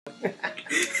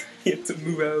You have to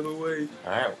move out of the way.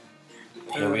 Alright.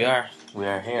 Here we are. We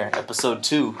are here. Episode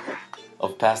 2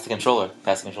 of Pass the Controller.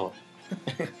 Pass the Controller.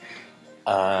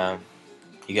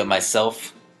 You got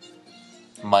myself,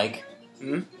 Mike,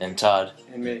 and Todd.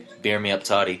 And me. Beer Me Up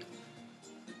Toddy.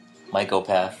 Mike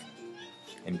Opath.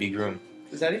 And Big Room.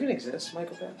 Does that even exist,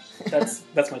 Michael Path?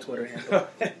 That's my Twitter handle.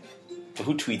 But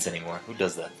who tweets anymore? Who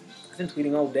does that? I've been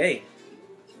tweeting all day.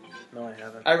 No, I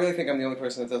haven't. I really think I'm the only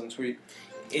person that doesn't tweet.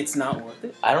 It's not worth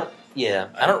it. I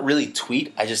don't really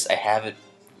tweet. I have it.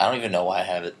 I don't even know why I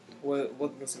have it.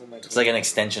 What's in my Twitter? It's like an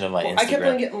extension of my Instagram. I kept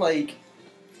on getting like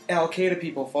Al Qaeda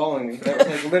people following me. That was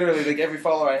like literally like every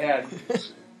follower I had.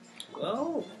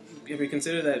 Well, if you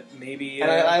consider that maybe... And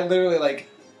I literally like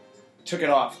took it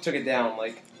off, took it down,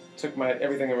 like took my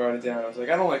everything and wrote it down. I was like,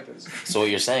 I don't like this. So what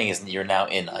you're saying is you're now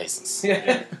in ISIS.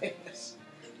 Yeah.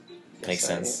 Makes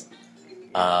sense.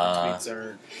 Tweets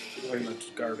are pretty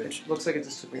much garbage. Looks like it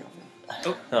just took me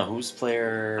off. No, who's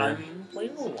player? I'm player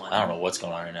 1. I don't know what's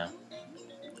going on right now.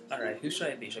 Alright, who should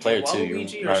I be? Should I Player be 2,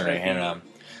 Waluigi you're or should right I hand be... on.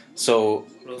 So,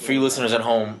 for you listeners at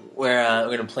home, we're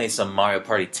going to play some Mario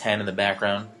Party 10 in the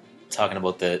background, talking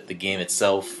about the game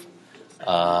itself,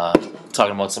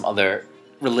 talking about some other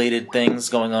related things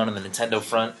going on in the Nintendo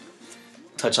front,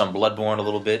 touch on Bloodborne a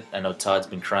little bit. I know Todd's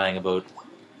been crying about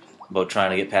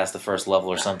trying to get past the first level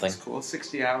or something. It's cool.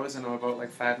 60 hours and I'm about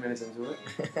like 5 minutes into it.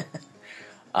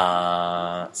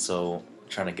 So,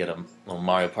 trying to get a little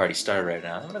Mario Party started right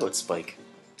now. I'm going to go with Spike.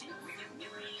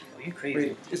 Oh, you're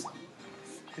crazy. Wait,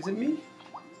 is it me?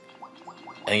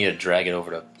 I think you got to drag it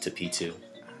over to P2.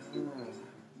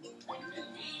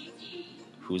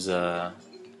 Who's,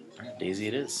 Daisy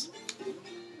it is.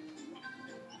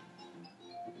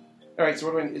 Alright,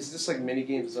 so is this like mini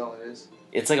games is all it is?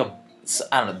 It's like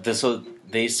I don't know. So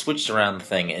they switched around the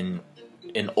thing.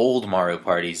 In old Mario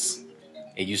parties,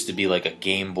 it used to be like a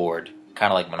game board,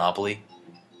 kind of like Monopoly,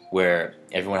 where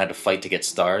everyone had to fight to get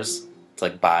stars. It's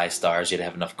like buy stars. You had to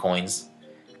have enough coins.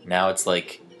 Now it's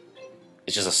like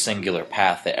it's just a singular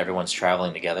path that everyone's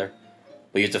traveling together,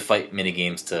 but you have to fight mini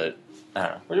games to. I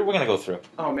don't know. We're gonna go through.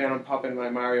 Oh man, I'm popping my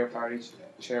Mario Party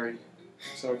cherry.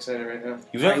 I'm so excited right now.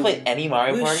 You've never played any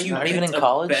Mario Party? Not even in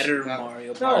college? Better No.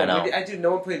 Mario No, Party. I know. I did.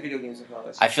 No one played video games in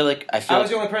college. I feel I like was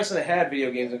the only person that had video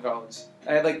games in college.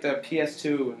 I had like the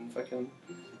PS2 and fucking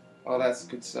all that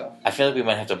good stuff. I feel like we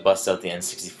might have to bust out the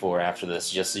N64 after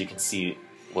this, just so you can see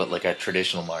what like a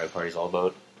traditional Mario Party is all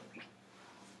about.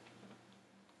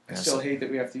 I still hate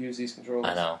that we have to use these controllers.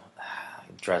 I know.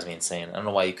 It drives me insane. I don't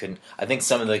know why you couldn't. I think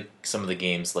some of the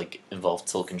games like involve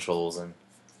tilt controls, and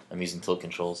I'm using tilt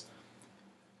controls.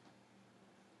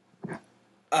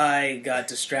 I got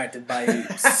distracted by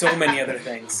so many other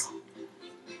things.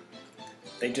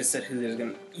 They just said who they were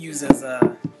going to use as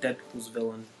Deadpool's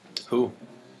villain. Who?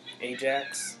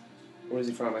 Ajax? Where's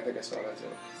he from? I think I saw that too.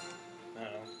 I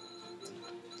don't know.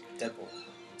 Deadpool.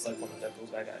 It's like one of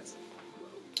Deadpool's bad guys.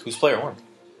 Who's player 1?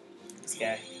 This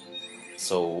guy.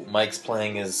 So Mike's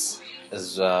playing as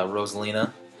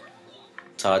Rosalina.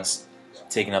 Todd's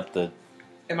taking up the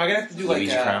Am I gonna have to do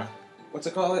Luigi like crown. what's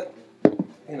it called?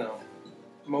 You know,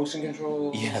 motion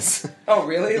control. Yes. Oh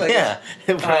really? Like yeah.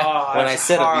 when I that's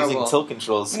said I'm using horrible. tilt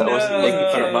controls, I wasn't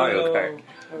making fun of Mario Kart.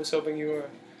 I was hoping you were.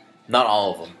 Not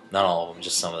all of them. Not all of them.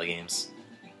 Just some of the games.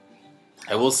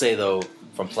 I will say though,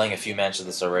 from playing a few matches of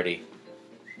this already,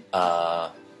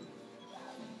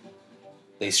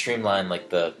 they streamline like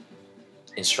the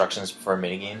instructions for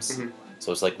minigames. Mhm.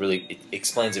 So it's like really it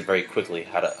explains it very quickly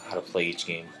how to play each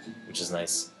game, which is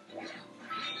nice.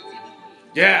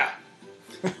 Yeah.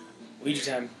 Luigi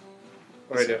time.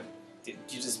 What do I do?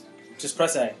 You just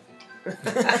press A.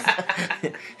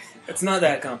 It's not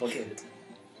that complicated.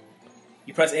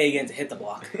 You press A again to hit the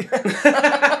block.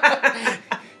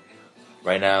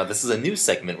 Right now, this is a new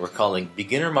segment we're calling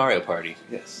Beginner Mario Party.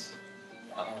 Yes.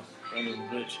 Under the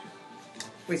bridge.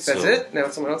 Wait, So- that's it? Now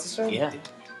it's someone else's turn? Yeah.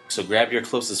 So grab your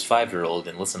closest 5-year-old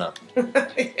and listen up.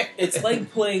 It's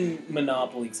like playing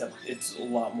Monopoly, except it's a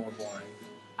lot more boring.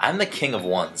 I'm the king of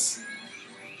ones.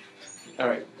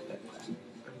 Alright. I'm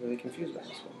really confused by this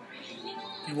one.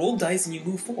 You roll dice and you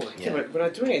move forward. Yeah, but we're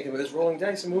not doing anything with this rolling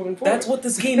dice and moving forward. That's what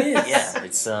this game is. Yeah,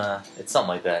 it's something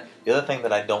like that. The other thing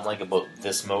that I don't like about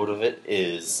this mode of it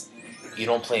is you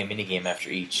don't play a minigame after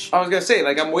each. I was gonna say,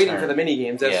 like, I'm waiting Turn. for the mini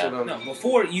games. That's Yeah. what I'm. No,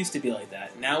 before it used to be like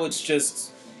that. Now it's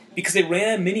just because they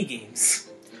ran mini games.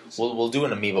 We'll do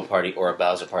an Amiibo party or a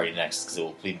Bowser party next because it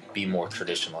will be more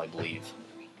traditional, I believe.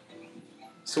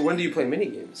 So when do you play mini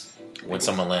games? When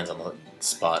someone lands on the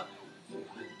spot.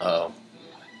 Oh.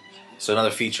 So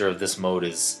another feature of this mode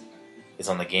is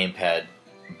on the gamepad.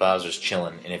 Bowser's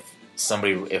chilling, and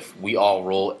if we all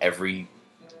roll every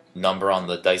number on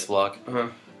the dice block. Uh-huh.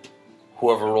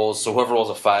 Whoever rolls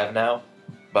a 5 now,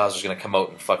 Bowser's gonna come out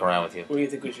and fuck around with you. Where do you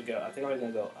think we should go? I think we're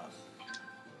gonna go up.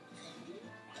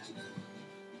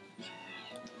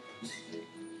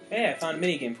 Hey, I found a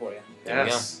mini game for you. There we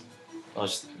Yes. Oh,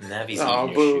 just Navi's Oh, eating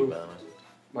your boo. shoe, by the way.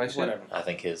 My shit? Whatever. I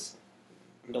think his.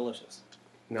 Delicious.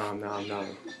 No.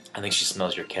 I think she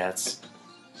smells your cats.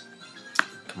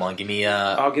 Come on, give me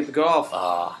I'll get the golf.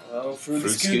 Oh, Fruit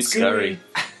Scoot Scurry.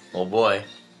 Oh boy.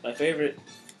 My favorite.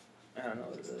 I don't know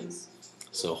what it is.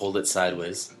 So hold it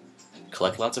sideways.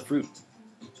 Collect lots of fruit.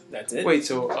 That's it? Wait,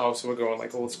 so we're going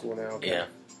like old school now. Okay. Yeah.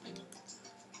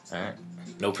 Alright.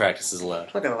 No practice is allowed.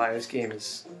 I'm not gonna lie, this game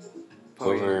is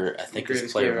probably Whoever, I think the is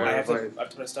greatest player game one. I have to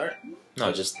Played. press start?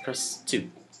 No, just press 2.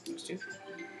 Press 2?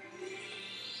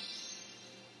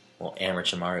 Well,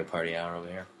 amateur Mario Party hour over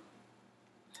here.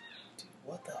 Dude,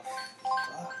 what the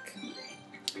fuck?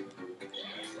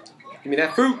 Give me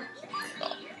that fruit.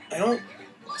 I don't...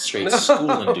 Straight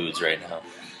schooling dudes right now.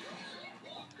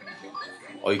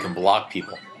 Oh, you can block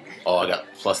people. Oh, I got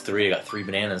 +3. I got 3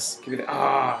 bananas. Give me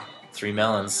that. 3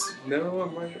 melons. No,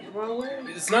 I'm running the wrong way.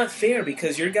 It's not fair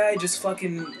because your guy just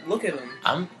fucking... Look at him.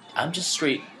 I'm just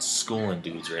straight schooling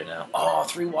dudes right now. Oh,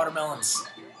 3 watermelons.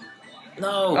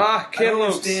 No. I don't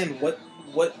Cantaloupes. understand.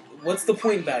 What's the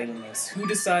point value in this? Who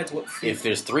decides what fruit? If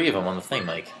there's 3 of them on the thing,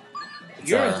 Mike, it's,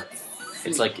 You're...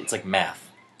 it's like math.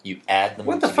 You add them.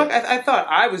 What the fuck? together. I thought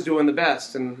I was doing the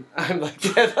best, and I'm like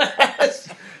dead last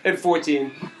at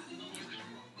 14.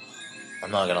 I'm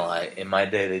not gonna lie. In my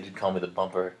day, they did call me the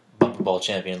bumper ball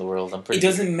champion of the world. I'm pretty. It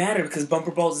doesn't matter because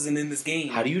Bumper Balls isn't in this game.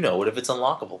 How do you know? What if it's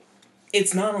unlockable?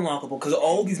 It's not unlockable because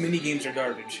all these mini games are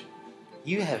garbage.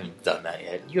 You haven't done that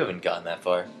yet. You haven't gotten that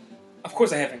far. Of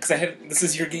course I haven't because I haven't. This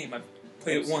is your game. I've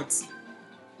played it once.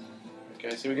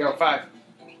 Okay, so we go 5.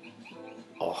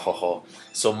 Oh, ho, ho.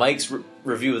 So Mike's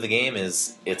review of the game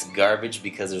is it's garbage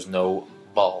because there's no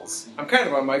balls. I'm kind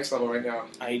of on Mike's level right now.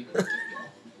 I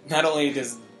not only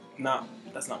does not.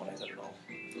 That's not what I said at all.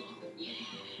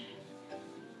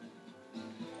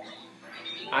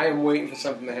 I am waiting for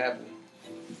something to happen.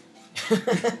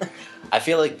 I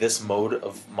feel like this mode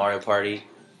of Mario Party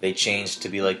they changed to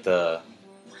be like the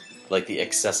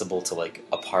accessible to like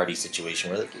a party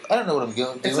situation where like, I don't know what I'm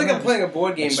doing. It's like I'm playing a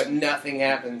board game, but nothing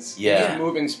happens. Yeah. Just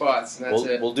moving spots, and that's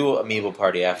it. We'll do an Amiibo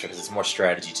Party after because it's more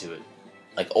strategy to it.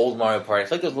 Like old Mario Party, I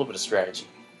feel like there's a little bit of strategy.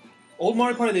 Old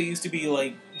Mario Party, there used to be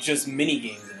like just mini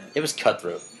games in it. It was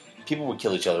cutthroat. People would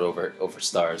kill each other over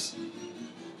stars.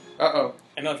 Uh-oh.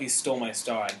 I know if you stole my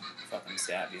star, I'd fucking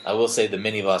stab you. I will say the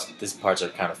mini boss, these parts are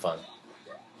kind of fun.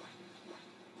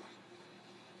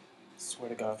 Swear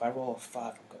to God, if I roll a 5,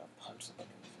 I'm gonna punch somebody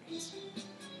in the face.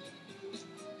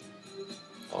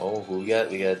 Oh, who we got?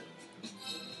 We got.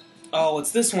 Oh,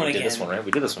 it's this one We again. did this one, right?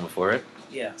 We did this one before, right?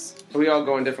 Yes. We all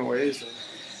go in different ways.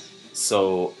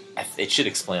 So it should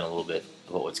explain a little bit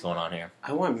about what's going on here.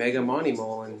 I want Mega Monty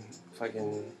Mole and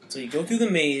fucking... So you go through the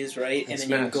maze, right? And It's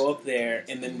then you mess. go up there,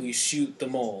 and then we shoot the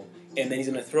mole. And then he's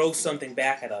gonna throw something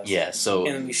back at us. Yeah. So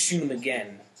And then we shoot him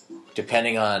again.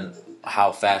 depending on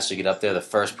how fast you get up there, the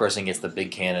first person gets the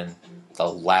big cannon, the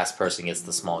last person gets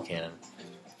the small cannon.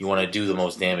 You want to do the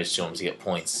most damage to them to get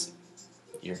points.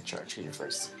 You're in charge. You're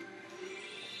first.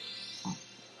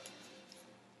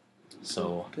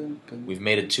 So we've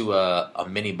made it to a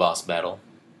mini boss battle.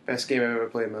 Best game I've ever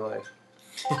played in my life.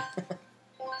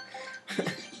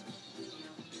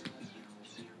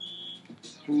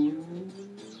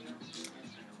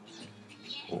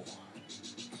 Oh,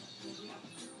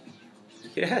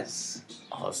 Yes.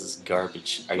 oh, this is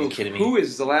garbage. Are you kidding me? Who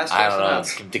is the last I don't know.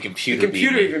 person The up? computer. The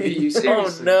computer beat even me. beat you, Oh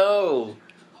seriously. no!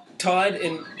 Todd,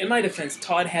 in my defense,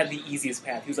 Todd had the easiest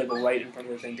path. He was like right in front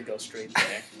of the thing to go straight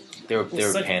there. They were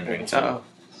Well, such pandering too. Uh-oh.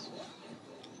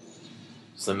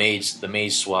 So the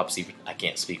mage swaps. I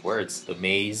can't speak words. The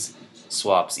maze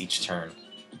swaps each turn.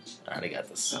 All right, I got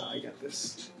this. Oh, I got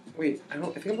this. Wait, I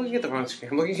think I'm looking at the wrong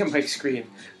screen. I'm looking at Mike's screen,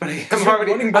 but I'm You're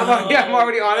already running I'm behind.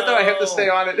 already on it though. I have to stay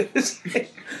on it.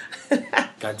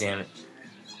 God damn it!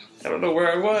 I don't know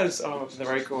where I was. Oh, in the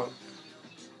right corner.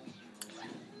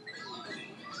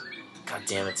 God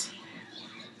damn it!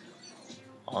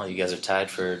 Oh, you guys are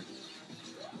tied for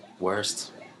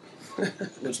worst.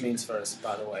 Which means first,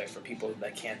 by the way, for people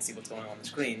that can't see what's going on the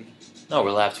screen. No,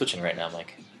 we're live twitching right now,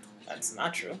 Mike. That's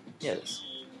not true. Yeah, it is.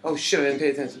 Oh shit! I didn't pay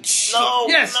attention. No!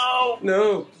 Yes! No!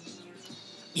 No.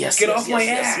 Yes! Get yes, off yes, my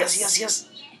yes, ass. Yes!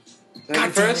 Did I God get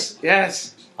damn first?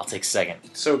 Yes. I'll take second.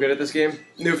 So good at this game.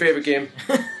 New favorite game.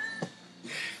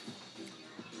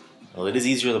 Well, it is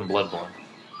easier than Bloodborne.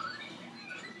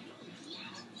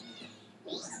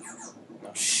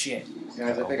 Oh shit.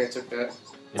 Guys, I think I took that.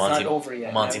 It's not over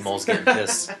yet. Monty Now Mole's getting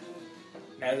pissed.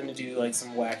 Now they're gonna do like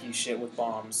some wacky shit with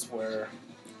bombs where.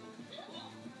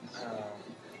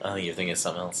 I think you're thinking of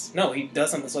something else. No, he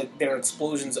doesn't. It's like there are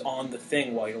explosions on the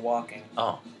thing while you're walking.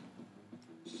 Oh.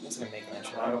 What's gonna make that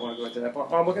shit? I don't want to go into that part.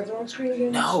 Oh, I'm looking at the wrong screen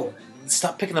again. No!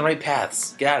 Stop picking the right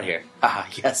paths. Get out of here. Haha,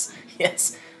 yes.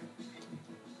 Yes.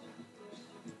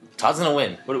 Todd's gonna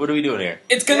win. What are we doing here?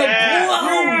 It's gonna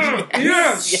blow!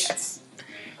 Yes! Yes!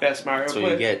 Best Mario So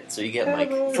play. you get, Mike.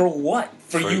 For what?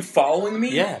 For you following me?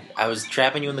 Yeah, I was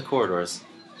trapping you in the corridors.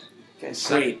 Guys,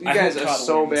 Great. You I guys hope are Todd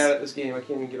so wins. bad at this game. I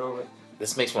can't even get over it.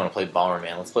 This makes me want to play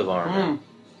Bomberman. Let's play Bomberman.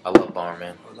 I love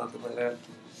Bomberman. I would love to play that.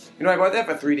 You know, I bought that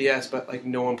for 3DS, but like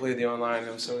no one played the online.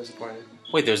 I was so disappointed.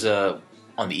 Wait, there's a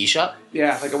on the eShop.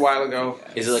 Yeah, like a while ago.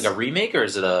 Is it like a remake or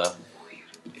is it a?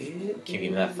 It Give me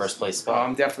that is- first place Oh, spot.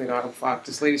 I'm definitely not. I'm fucked.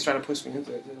 This lady's trying to push me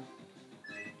into it. Too.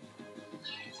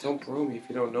 Don't bro me if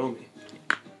you don't know me.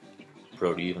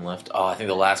 Bro, do you even left? Oh, I think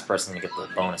the last person to get the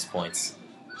bonus points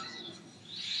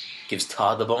gives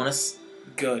Todd the bonus.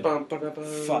 Good. Bum, ba, da, ba,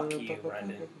 Fuck you, ba, ba,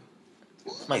 Brendan.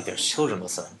 ba. Mike, there's children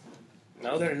listening.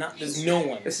 No, they're not. There's no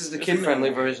one. This is the There's kid-friendly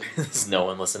no one. version. There's no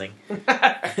one listening.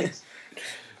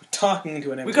 Talking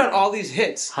to an empty We got room. all these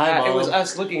hits. Hi, It was Mom.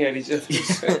 us looking at each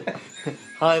other.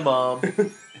 Hi, Mom.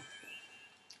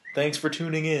 Thanks for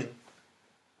tuning in.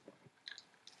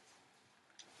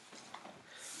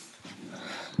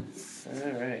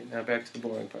 Alright, now back to the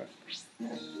boring part.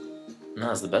 No,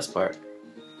 that's the best part.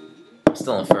 I'm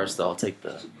still in first, though. I'll take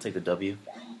the W.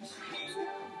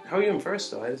 How are you in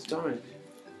first, though? I just don't.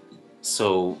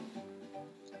 So,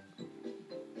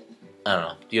 I don't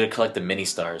know. You gotta collect the mini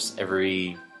stars.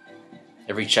 Every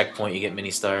checkpoint you get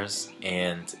mini stars,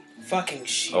 and Fucking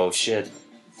shit. oh shit,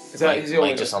 Is that Mike, he's the only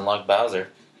Mike just unlocked Bowser.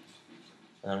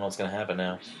 I don't know what's gonna happen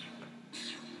now.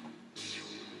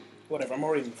 Whatever, I'm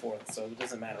already in fourth, so it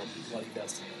doesn't matter what he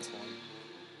does to me at this point.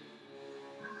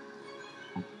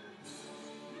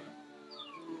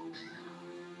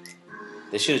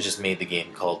 They should have just made the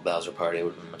game called Bowser Party. It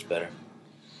would have been much better.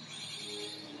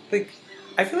 Like,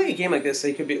 I feel like a game like this,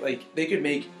 they could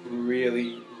make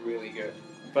really, really good.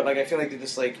 But like, I feel like they're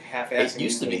just like half-assing. It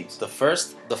used to these be games.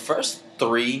 the first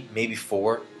 3, maybe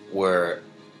 4 were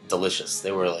delicious.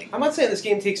 They were like I'm not saying this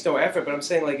game takes no effort, but I'm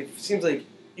saying like it seems like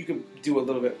you could do a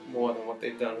little bit more than what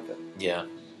they've done with it. yeah,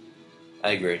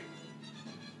 I agree.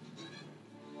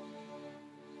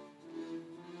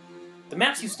 The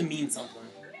maps used to mean something.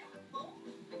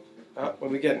 What are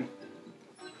we getting?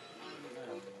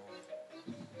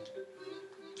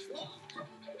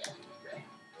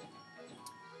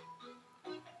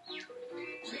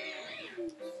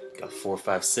 Got 4,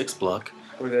 5, 6 block.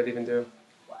 What did that even do?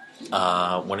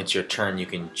 When it's your turn, you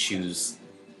can choose.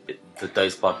 The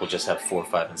dice block will just have 4,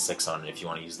 5, and 6 on it if you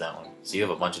want to use that one. So you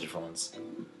have a bunch of different ones.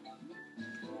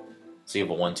 So you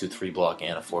have a 1, 2, 3 block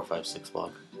and a 4, 5, 6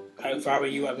 block. If I were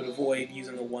you, I would avoid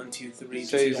using the 1, 2, 3.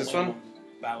 So use this one?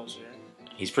 Bowser.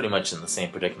 He's pretty much in the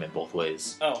same predicament both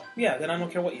ways. Oh, yeah, then I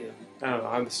don't care what you do. I don't know.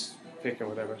 I'm just picking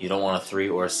whatever. You don't want a 3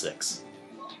 or a 6.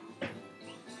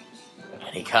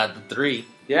 And he got the 3.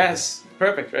 Yes,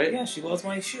 perfect, right? Yeah, she loves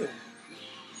my shoe.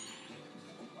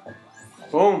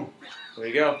 Boom. There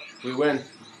you go. We win.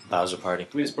 Bowser Party.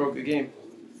 We just broke the game.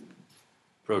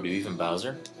 Bro, do you even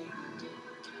Bowser?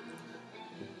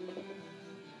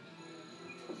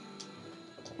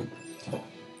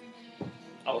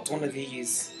 Oh, it's one of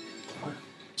these.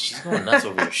 She's going nuts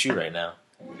over your shoe right now.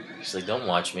 She's like, don't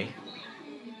watch me.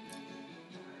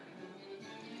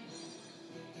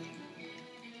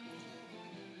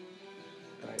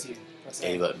 Dude, what's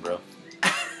A that? button, bro.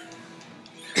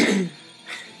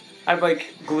 I'm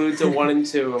like glued to 1 and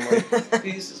 2. I'm like,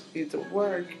 these just need to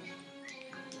work.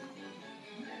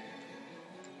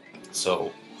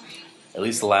 So, at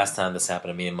least the last time this happened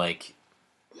to me and Mike,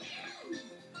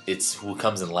 it's who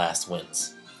comes in last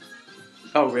wins.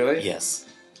 Oh, really? Yes.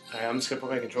 Alright, I'm just gonna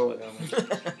put my controller down.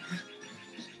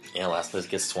 Yeah, last place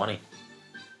gets 20.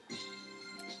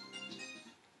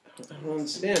 I don't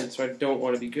understand, so I don't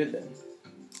want to be good then.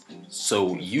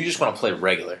 So, you just want to play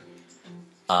regular.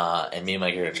 And me and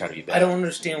Mike are going to try to be bad. I don't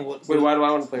understand what. Wait, why do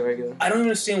I want to play regular? I don't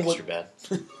understand Because what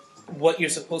you're bad. what you're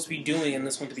supposed to be doing in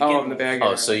this one to begin Oh, with. I'm the bad guy.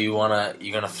 Oh, so you're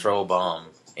gonna throw a bomb,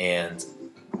 and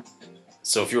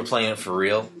so if you were playing it for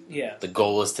real, Yeah. the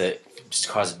goal is to just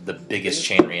cause the biggest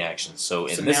chain reaction. So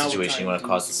in So this now we're situation, you trying want to to do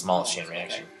cause the smallest small, chain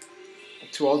reaction.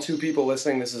 To all 2 people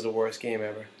listening, this is the worst game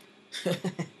ever.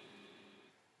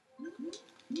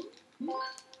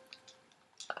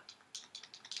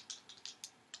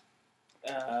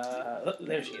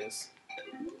 There she is.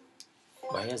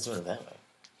 Why are you guys doing it that way?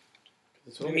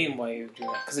 That's What do you mean why you're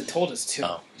doing that? Because it told us to.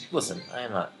 Oh, listen,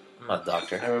 I'm I'm not a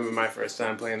doctor. I remember my first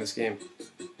time playing this game.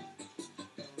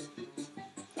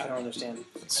 I don't understand.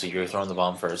 So you're throwing the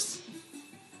bomb first.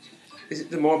 Is it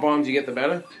the more bombs you get, the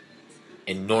better?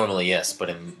 And normally, yes, but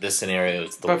in this scenario,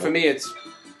 it's the But for me, it's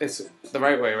the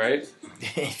right way, right?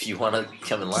 if you want to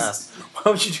come in last,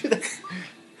 why would you do that?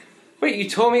 Wait, you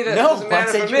told me that it No, doesn't I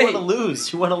matter said for you me. want to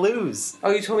lose. You want to lose. Oh,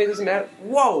 you told me it doesn't matter.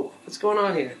 Whoa, what's going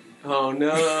on here? Oh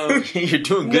no. You're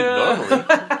doing good No. normally.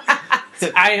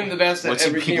 I am the best at Watching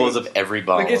every people game. as of every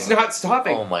bomb. Like it's not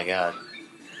stopping. Oh my god.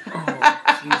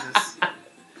 Oh, Jesus.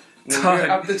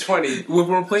 You're up to 20. Well,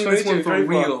 we're playing this 22, one for 34.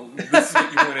 real. This is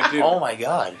what you want to do. Oh my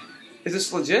god. Is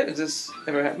this legit? Has this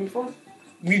ever happened before?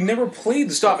 We've never played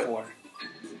this Stop it. before.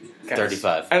 Guys,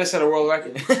 35. I just set a world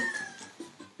record.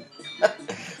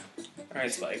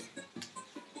 Alright, Spike.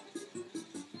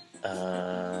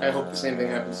 I hope the same thing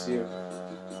happens to you.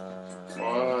 Come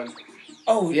on.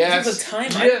 Oh, Yes. yes. The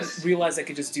time Yes. I realized I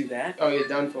could just do that. Oh, you're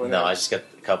done for No, now. I just got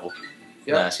a couple.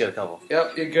 Yep. No, I just got a couple.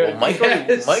 Yep, you're good. Well, Mike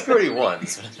Yes. already won,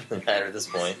 so it doesn't really matter at this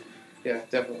point. Yeah,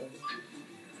 definitely.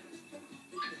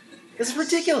 It's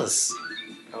ridiculous.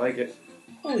 I like it.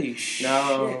 Holy shit.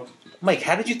 No. Mike,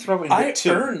 how did you throw it in I hit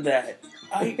two? earned that.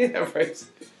 Yeah, right.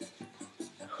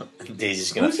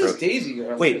 Daisy's gonna Who's throw this Daisy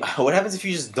girl? Wait, what happens if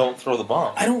you just don't throw the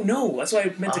bomb? I don't know. That's why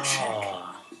I meant to check.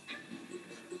 Ah.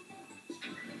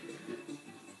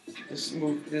 This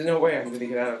move, there's no way I'm going to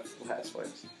get out of last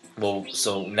place. Well,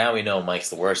 so now we know Mike's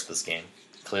the worst at this game.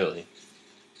 Clearly.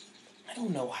 I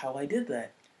don't know how I did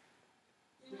that.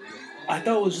 I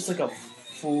thought it was just like a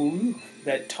fluke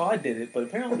that Todd did it, but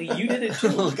apparently you did it too.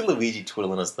 Look at Luigi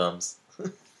twiddling his thumbs.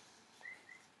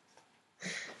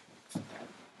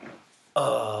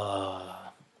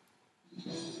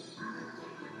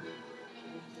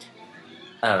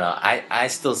 I don't know. I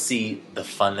still see the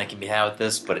fun that can be had with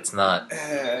this, but it's not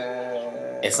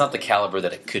the caliber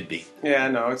that it could be. Yeah,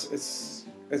 no, it's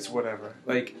whatever.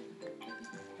 Like,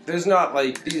 there's not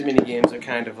like these mini games are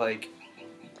kind of like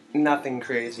nothing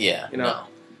crazy. Yeah, you know. no.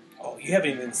 Oh, you haven't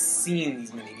even seen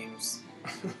these minigames.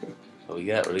 What do we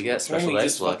got? What do we got? Special Only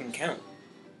dice just block. fucking count.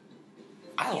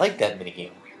 I like that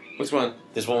minigame. Which one?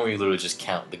 There's one where you literally just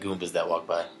count the Goombas that walk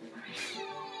by.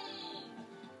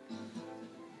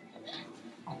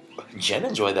 Jen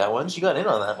enjoyed that one. She got in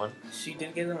on that one. She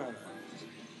did get it on that.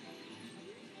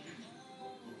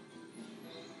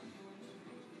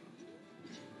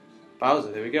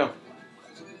 Bowser. There we go.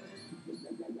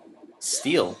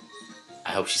 Steal.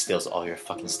 I hope she steals all your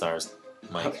fucking stars,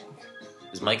 Mike.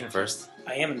 Is Mike in first?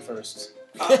 I am in first.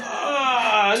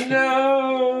 Ah,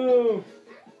 no!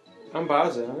 I'm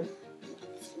Bowser, huh?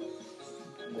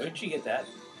 Where did you get that?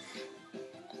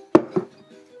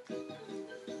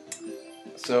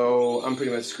 So I'm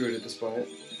pretty much screwed at this point.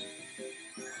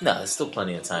 No, there's still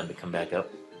plenty of time to come back up.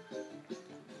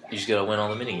 You just gotta win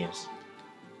all the minigames.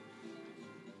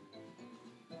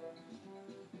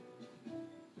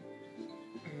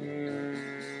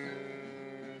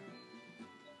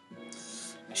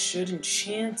 I shouldn't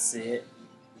chance it,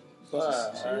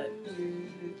 but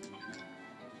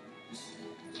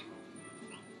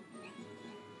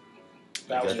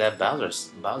You got that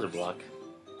Bowser block.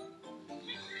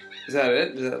 Is that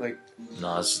it? Is that like?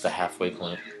 No, it's just a halfway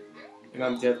point. And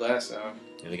I'm dead last now.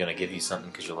 They're gonna give you something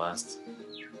because you're last.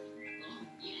 you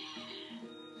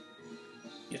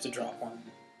have to drop one.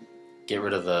 Get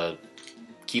rid of the...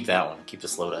 Keep that one. Keep the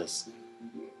slow dice.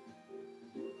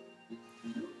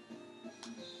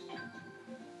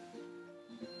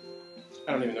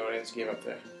 I don't even know what else came up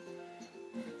there.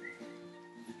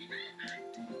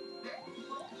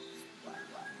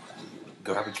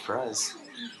 Garbage prize.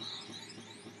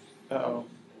 Uh-oh.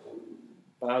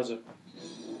 Bowser.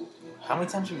 How many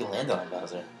times have you landed on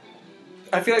Bowser?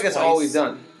 I feel like that's Twice. all we've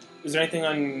done. Is there anything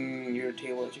on your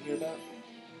table that you care about?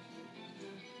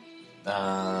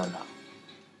 No.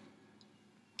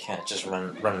 Can't just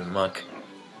run amok.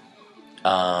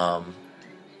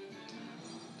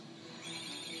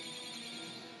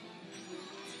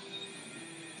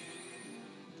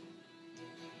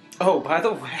 Oh, by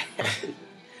the way,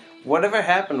 whatever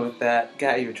happened with that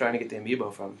guy you were trying to get the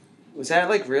amiibo from? Was that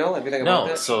like real? Everything about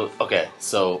No, it?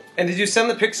 so And did you send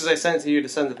the pictures I sent to you to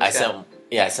send to this guy?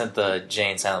 I sent the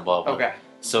Jane Silent Bob one. Okay.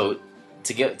 So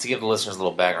to give the listeners a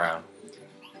little background,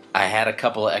 I had a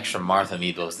couple of extra Martha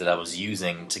amiibos that I was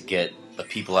using to get the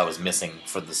people I was missing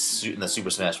for in the Super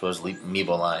Smash Bros.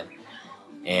 Amiibo line,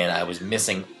 and I was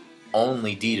missing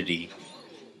only Dedede.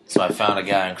 So I found a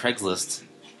guy on Craigslist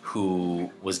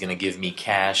who was going to give me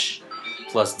cash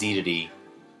plus Dedede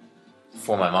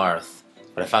for my Marth,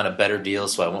 but I found a better deal,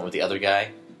 so I went with the other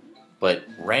guy. But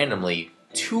randomly,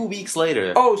 2 weeks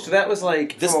later. Oh, so that was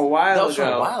like This- from a while that was ago.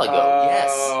 from a while ago,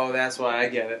 yes. Oh, that's why I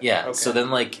get it. Yeah. Okay. So then,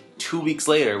 like 2 weeks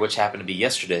later, which happened to be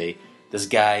yesterday, this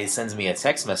guy sends me a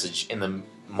text message in the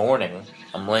morning.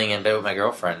 I'm laying in bed with my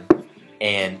girlfriend,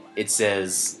 and it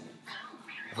says,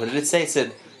 "What did it say?" It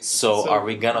said, "So are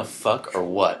we gonna fuck or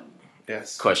what?"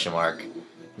 Yes. Question mark.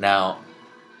 Now,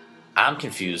 I'm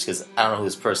confused because I don't know who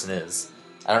this person is.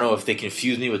 I don't know if they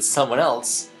confused me with someone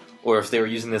else, or if they were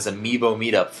using this amiibo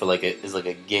meetup for like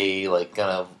a gay like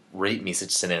gonna rape me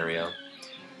such scenario.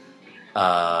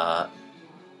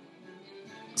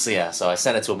 So I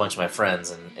sent it to a bunch of my friends,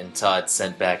 and Todd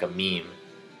sent back a meme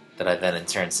that I then in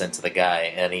turn sent to the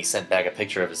guy, and he sent back a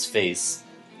picture of his face.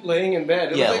 Laying in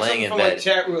bed. It Yeah, was like laying in from, bed. Like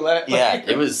chat roulette. Yeah,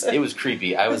 it was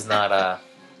creepy. I was not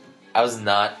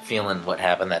feeling what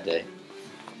happened that day.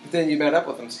 Then you met up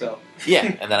with him still. Yeah,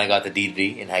 and then I got the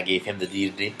D, and I gave him the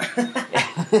D.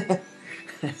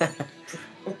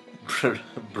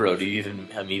 Bro, do you even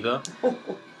amiibo?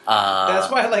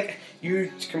 That's why, like,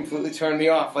 you completely turned me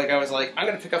off. Like, I was like, I'm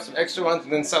gonna pick up some extra ones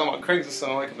and then sell them on Craigslist.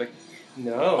 And I'm like,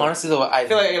 no. Honestly, though, I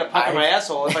feel like I gotta pop in my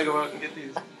asshole if I go out and get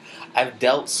these. I've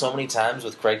dealt so many times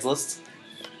with Craigslist,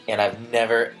 and I've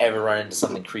never ever run into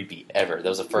something creepy ever. That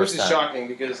was the first Which is time. shocking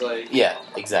because, like, Yeah,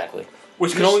 exactly.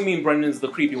 Which can only mean Brendan's the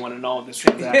creepy one in all of this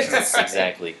transaction. Yes.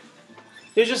 Exactly.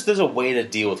 There's a way to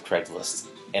deal with Craigslist,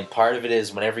 and part of it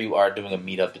is whenever you are doing a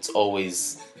meetup, it's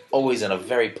always in a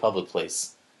very public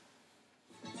place,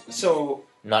 so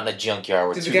not in a junkyard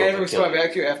where did two the guy people ever kill respond you.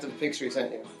 back to you after the picture he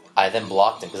sent you? I then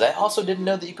blocked him because I also didn't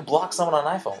know that you could block someone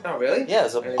on iPhone. Oh, really? Yeah,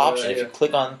 there's I an didn't know option. that If you either.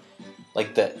 click on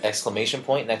like the exclamation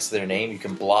point next to their name, you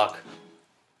can block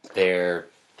them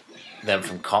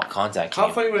from contacting How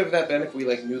you. funny would have that been if we,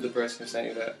 like, knew the person who sent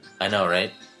you that? I know,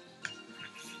 right?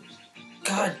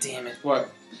 God damn it. What?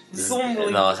 It's the one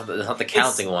really, No, it's not the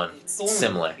counting one. it's the one-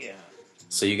 Similar. Yeah.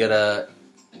 So you gotta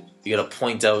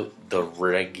point out the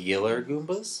regular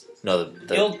Goombas. No,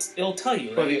 the It'll tell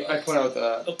you, Well, right? I point out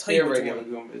the It'll tell you which irregular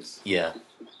one. Goombas. yeah.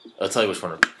 I'll tell you which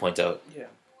one to point out.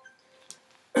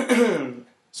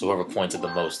 So whoever pointed the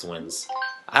most wins.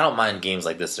 I don't mind games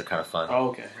like this; they're kind of fun. Oh,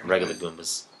 okay. Regular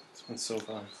Goombas. This one's so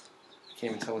fun.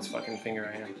 Can't even tell which fucking finger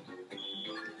I am.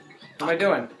 What am I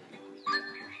doing?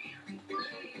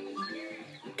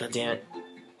 God damn it.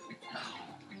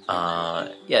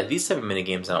 Yeah, these type of mini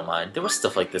games I don't mind. There was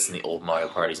stuff like this in the old Mario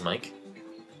parties, Mike.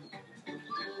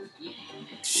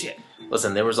 Shit.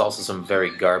 Listen, there was also some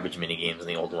very garbage mini games in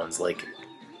the old ones, like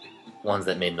ones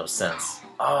that made no sense.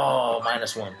 Oh,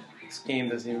 -1. This game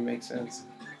doesn't even make sense.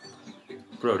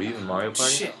 Bro, do you even Mario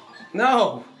Party? Shit.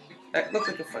 No! That looks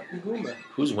like a fucking Goomba.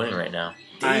 Who's winning right now?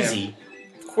 I am. Daisy,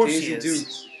 Of course Daisy he is.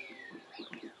 Dukes.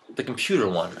 the computer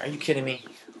one. Are you kidding me?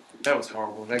 That was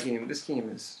horrible. This game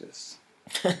is just...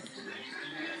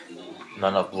 Not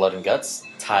enough blood and guts.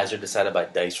 Ties are decided by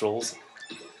dice rolls.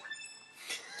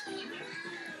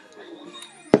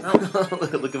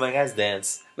 Look at my guys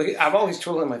dance. Look, I'm always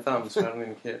twiddling my thumbs, so I don't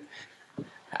even care.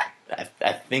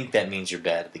 I think that means you're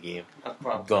bad at the game.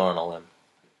 Probably. Going on a limb.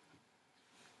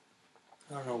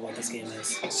 I don't know what this game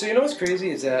is. So you know what's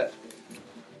crazy is that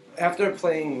after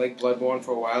playing like Bloodborne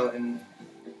for a while and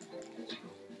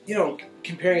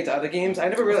comparing it to other games, I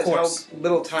never realized how course.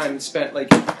 little time spent like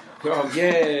oh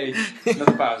yay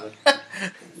another pause.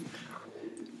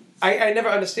 I never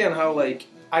understand how like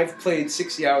I've played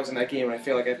 60 hours in that game and I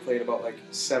feel like I've played about like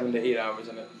 7 to 8 hours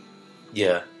in it.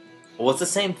 Yeah. Well, it's the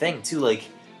same thing too. Like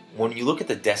when you look at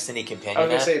the Destiny companion I was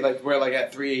gonna app, say like we're like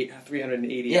at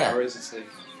 380 Yeah. hours. It's like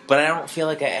but I don't feel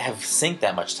like I have synced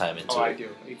that much time into oh I it. do.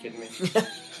 Are you kidding me?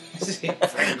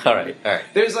 all right.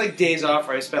 There's like days off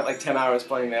where I spent like 10 hours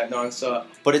playing that nonstop.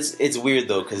 But it's weird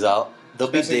though because there'll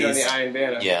be Especially during days. the Iron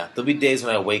Banner. Yeah, there'll be days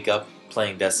when I wake up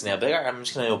playing Destiny. I'll be like, all right, I'm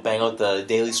just gonna bang out the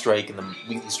daily strike and the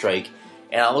weekly strike,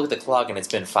 and I'll look at the clock and it's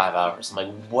been 5 hours. I'm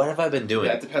like, what have I been doing?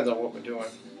 Yeah, it depends on what we're doing.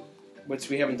 Which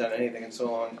we haven't done anything in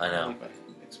so long. I know. Leave my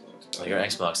Xbox. Well, your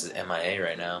Xbox is MIA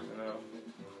right now. I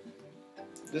know.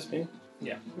 This me?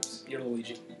 Yeah. Oops. You're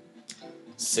Luigi.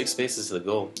 6 spaces to the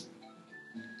goal.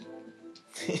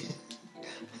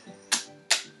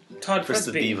 Todd Chris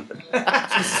the Frisbee. Diva.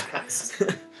 Jesus Christ.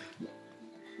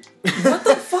 What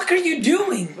the fuck are you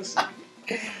doing? Listen,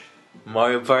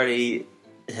 Mario Party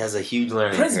has a huge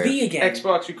learning Press curve. B again.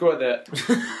 Xbox, record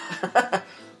that.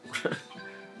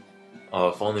 Oh,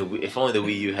 if only the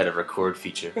Wii U had a record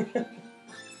feature.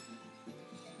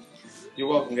 You're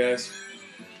welcome, guys.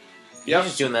 Yeah,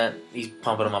 he's doing that. He's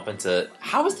pumping them up into.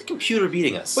 How is the computer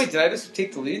beating us? Wait, did I just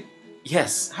take the lead?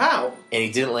 Yes, How? and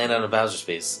he didn't land on a Bowser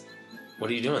space. What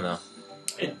are you doing though?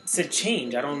 It said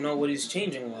change. I don't know what he's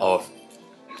changing with. Oh,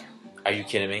 are you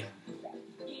kidding me?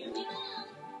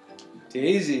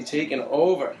 Daisy taking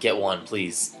over. Get one,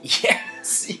 please.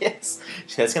 Yes, yes.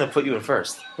 That's gonna put you in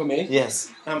first. For me?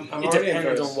 Yes. I'm It already in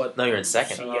depends first. on what. No, you're in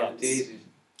second. So- Oh, Yes. Daisy.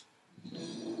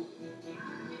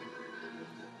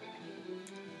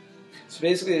 So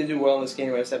basically, to do well in this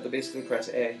game, I just have to basically press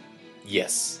A.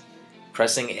 Yes.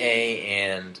 Pressing A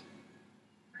and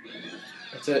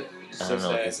That's it. I don't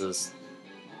know what A. this is.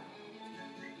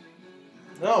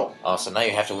 No. Oh, so now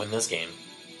you have to win this game.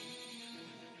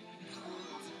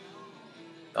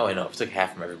 Oh wait, no, it took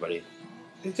half from everybody.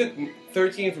 It took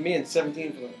 13 for me and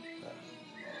 17 for me.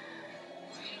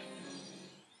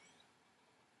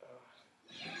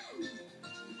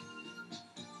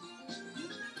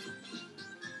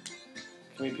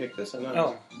 Can we pick this or not?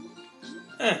 Oh.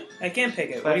 I can't pick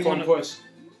it. What do you Platform want push.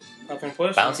 to... Platform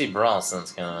push? Bouncy Brawl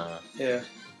sounds kinda... Yeah.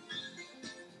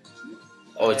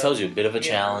 Oh, it tells you a bit of a yeah.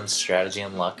 challenge, strategy,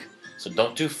 and luck. So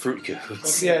don't do Fruit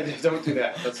Cahoots. Yeah, don't do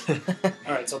that. That's,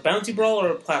 Alright, so Bouncy Brawl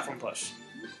or Platform Push?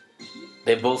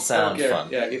 They both sound I don't care. fun.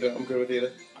 Yeah, either. I'm good with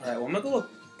either. Alright, well, I'm gonna go with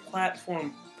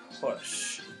Platform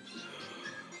Push.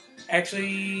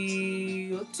 Actually,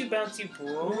 let's do Bouncy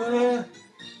Brawl.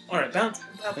 Alright, Bouncy...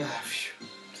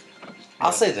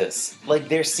 I'll say this: like,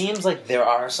 there seems like there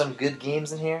are some good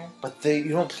games in here, but you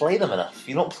don't play them enough.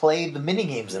 You don't play the mini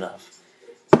games enough.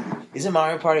 Isn't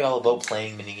Mario Party all about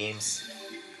playing mini games?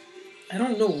 I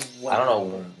don't know what... I don't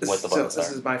know what the buttons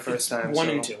This are. is my first time. 1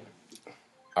 so. and 2.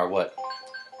 Are what?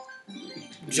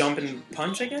 Jump and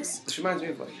punch, I guess? This reminds me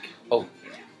of like. Oh.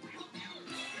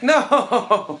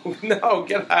 No! No,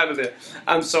 get out of there.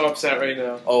 I'm so upset right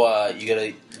now. Oh, you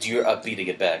gotta do your up B to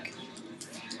get back.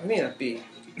 I mean, a B.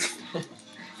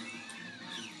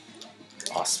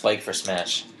 Oh, Spike for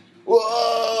Smash.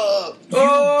 Whoa!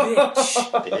 Oh!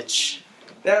 Bitch.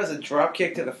 That was a drop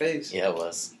kick to the face. Yeah, it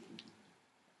was.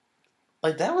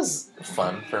 Like, that was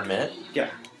fun for a minute.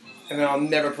 And then I'll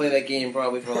never play that game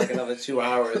probably for like another 2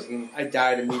 hours, and I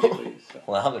died immediately. So.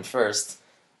 Well, I'm in first.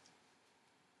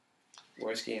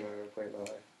 Worst game I've ever played in my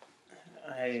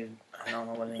life. I don't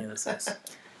know what any of this is.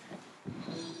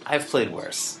 I've played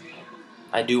worse.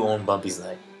 I do own Bumpy's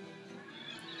Night.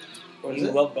 What is You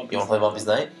it? love Bumpy's You want to play Bumpy's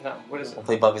Night? No, what is it? Want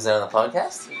to play Bumpy's Night on the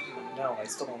podcast? No, I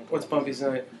still don't. What's Bumpy's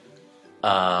Night?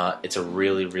 It's a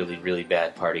really, really, really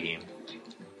bad party game.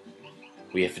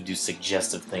 We have to do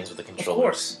suggestive things with the Of controllers.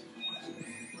 course.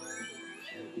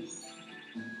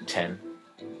 10.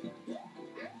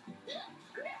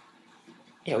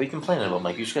 Yeah, what are you complaining about,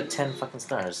 Mike? You just got 10 fucking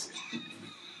stars.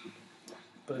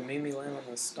 But it made me land on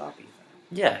the stoppy thing.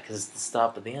 Yeah, because it's the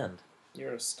stop at the end.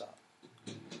 You're a stop.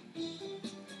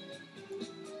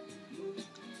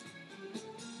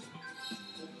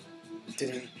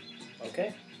 Didn't.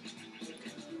 Okay.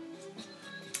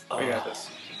 I got this.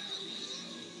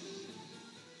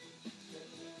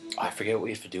 I forget what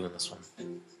we have to do in this one.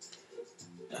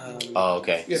 Um, Oh,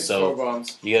 okay. You have So 4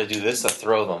 bombs. you gotta do this to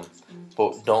throw them.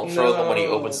 But don't throw them when he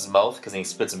No. opens his mouth, because then he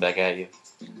spits them back at you.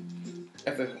 I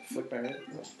have to flick my head.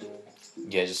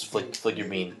 Yeah, just flick your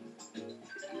bean.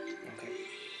 okay.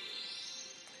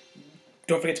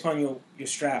 Don't forget to put on your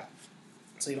strap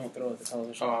so you don't throw it at the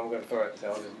television. Oh, I'm gonna throw it at the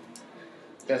television.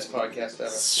 Best podcast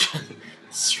ever.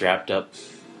 Strapped up.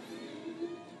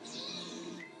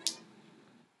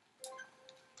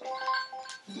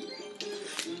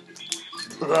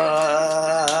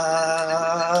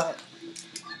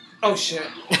 Oh shit.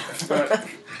 I forgot.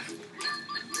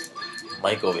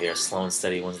 Mike over here, slow and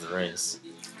steady, wins the race.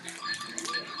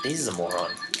 He's a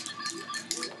moron.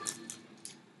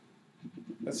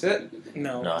 That's it?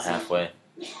 No. No, halfway.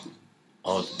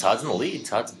 Oh, Todd's in the lead.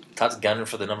 Todd's gunning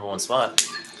for the number 1 spot.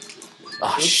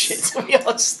 Oh Oops. shit! We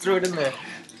all just threw it in there.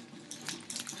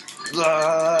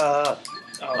 Oh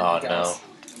Oh, no! guys.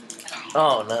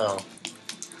 Oh no!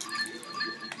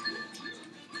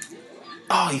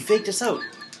 Oh, he faked us out.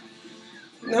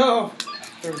 No.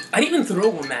 I didn't even throw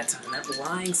one that time. That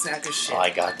lying sack of shit. Oh,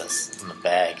 I got this. It's in the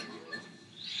bag.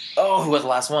 Oh, who was the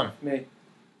last one? Me.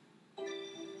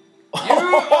 Oh,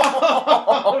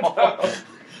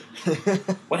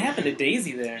 What happened to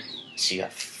Daisy there? She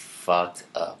got fucked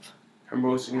up. Her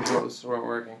motion controls weren't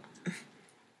working.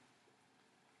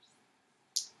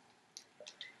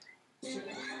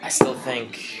 I still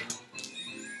think.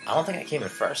 I don't think I came in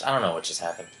first. I don't know what just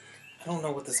happened. I don't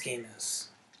know what this game is.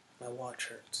 My watch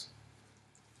hurts.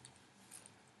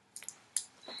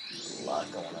 A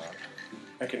lot going on.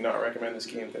 I could not recommend this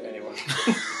game to anyone.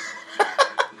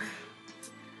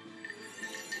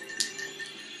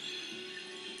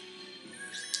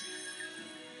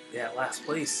 Yeah, last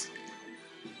place.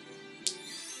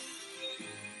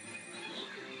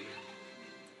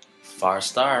 Far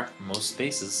star, most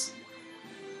spaces.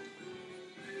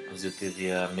 Moves it through the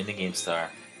minigame star.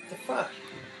 What the fuck?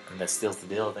 And that steals the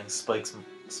deal. I think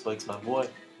Spike's my boy.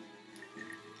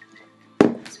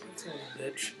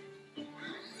 Bitch.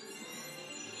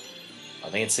 I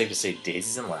think it's safe to say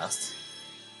Daisy's in last.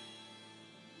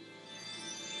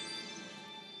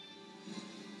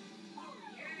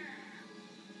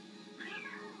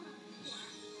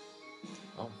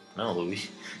 Oh, no, Louis.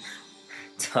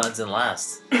 Todd's in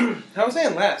last. How was I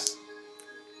in last?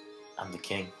 I'm the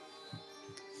king.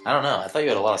 I don't know. I thought you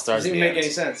had a lot of stars. Doesn't at even the make end.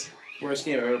 any sense. Worst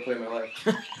game I've ever played in my life.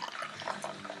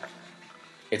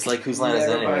 It's like Whose Line Is It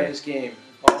Never buy Anyway? this game.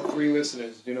 All 3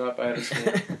 listeners, do not buy this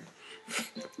game.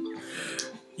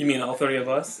 You mean all 30 of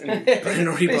us? And Brendan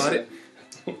already bought it?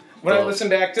 When I listen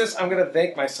back to this, I'm gonna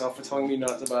thank myself for telling me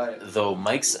not to buy it. Though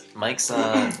Mike, talk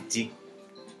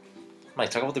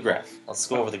about the graph. Let's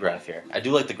go over the graph here. I do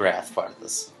like the graph part of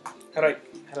this. How do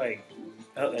I...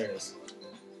 Oh, there it is.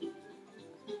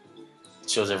 It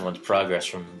shows everyone's progress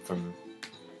from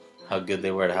how good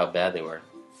they were to how bad they were.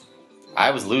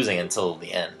 I was losing until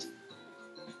the end.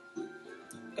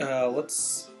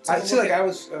 Let's... I feel like I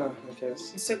was. Okay.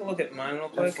 Let's take a look at mine real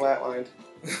I quick. flatlined.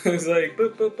 It was like,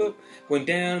 boop, boop, boop. Went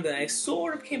down, then I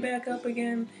sort of came back up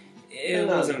again. It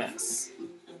was a mess.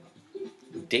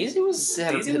 Daisy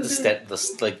had Daisy hit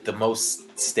was the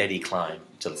most steady climb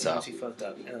to the top. She fucked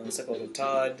up. And then let's take a look at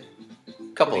Todd. A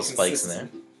couple of Pretty spikes in there.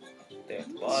 consistent. There at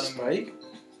the bottom. Spike?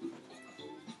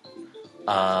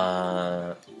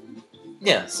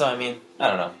 Yeah. So I mean, I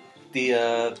don't know.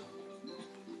 The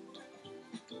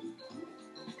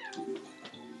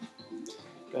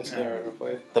Best game I've ever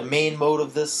played. the main mode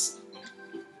of this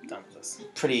Done with this.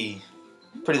 pretty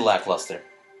lackluster.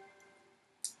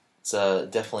 It's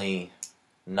definitely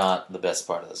not the best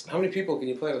part of this game. How many people can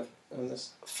you play with on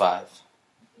this? 5.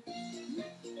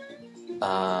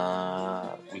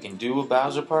 We can do a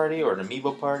Bowser party or an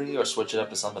Amiibo party or switch it up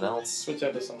to something else. Switch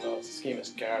up to something else. This game is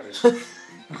garbage.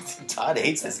 Todd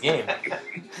hates this game.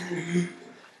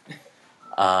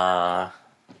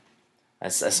 I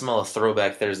smell a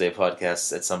Throwback Thursday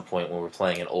podcast at some point when we're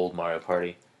playing an old Mario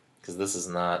Party, because this is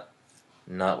not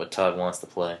what Todd wants to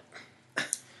play.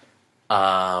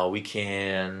 We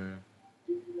can...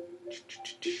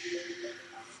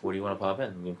 What do you want to pop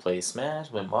in? We can play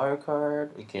Smash, we can play Mario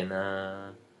Kart, we can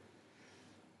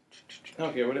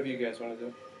Okay, whatever you guys want to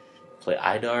do. play IDARB.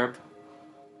 I forgot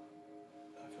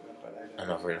about I that. don't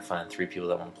know if we're going to find 3 people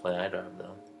that want to play IDARB,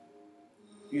 though.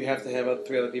 You have to have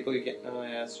 3 other people you get. Oh,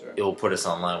 yeah, sure. It will put us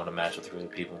online with a match with 3 other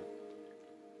people.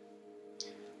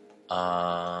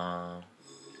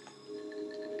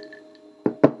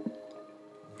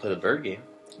 Play the bird game.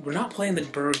 We're not playing the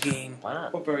bird game. Why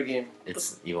not? What bird game?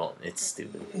 It's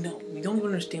stupid. No, we don't even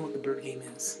understand what the bird game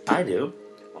is. I do.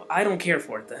 Well, I don't care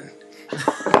for it then.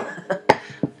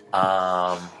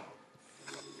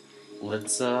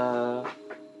 Let's Alright,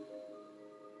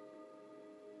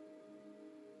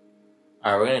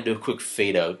 we're gonna do a quick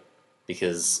fade out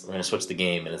because we're gonna switch the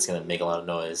game and it's gonna make a lot of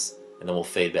noise, and then we'll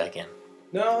fade back in.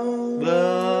 No.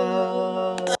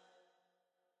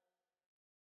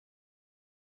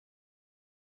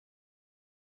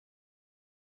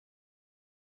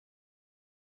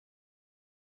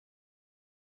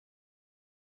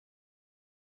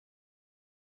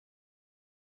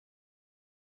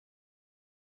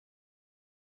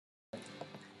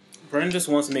 Brendan just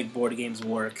wants to make board games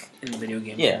work in video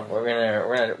games. Yeah, work. we're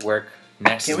gonna work.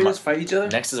 Next Can't is we just fight each other?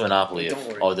 next is Monopoly. Don't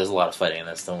worry. Oh, there's a lot of fighting in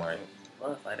this. Don't worry. A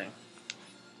lot of fighting.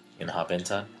 You gonna hop in,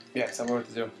 Todd? Yeah, tell me what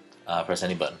to do. Press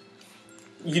any button.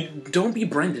 You don't be No,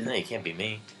 Brendan. you can't be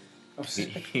me. Oh, You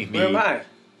can Where am be- I? I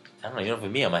don't know. You don't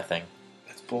have me on my thing.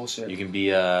 That's bullshit. You can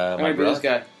be I'm my gonna be this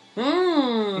brother.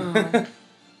 guy. You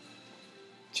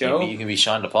Joe? can be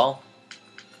Sean DePaul.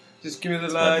 Just give me the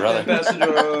my light, brother.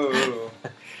 Ambassador.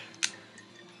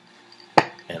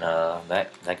 And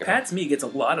that guy. Pat's me gets a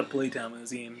lot of playtime in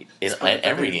this game. In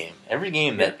every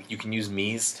game that you can use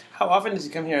me's. How often does he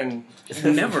come here and...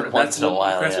 Never. Once in a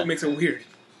while. That's Yeah. what makes it weird.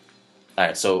 All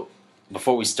right. So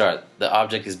before we start, the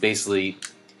object is basically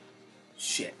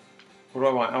Shit. What do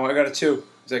I want? Oh, I got a 2.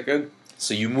 Is that good?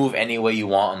 so you move any way you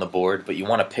want on the board, but you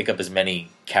want to pick up as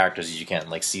many characters as you can,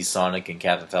 like see Sonic and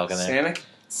Captain Falcon there. Sanic?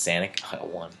 Sonic, I got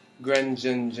 1.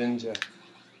 Grenjin Ginger.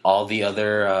 All the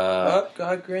other Oh,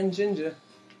 God, Grenjinja.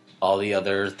 all the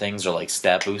other things are like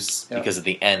stat boosts Yeah. because at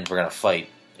the end we're gonna fight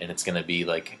and it's gonna be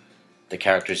like the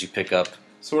characters you pick up.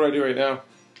 So what do I do right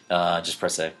now? Just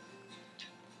press A.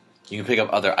 You can pick up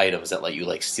other items that let you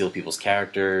like steal people's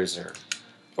characters or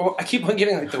Oh, I keep on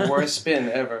getting like the worst spin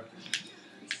ever.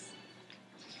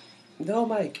 No,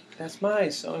 Mike. That's my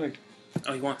Sonic.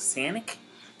 Oh, you want Sonic?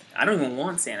 I don't even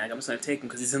want Sonic. I'm just gonna take him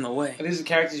because he's in the way. Are these the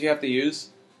characters you have to use?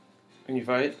 When you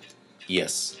fight?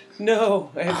 Yes.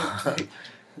 No,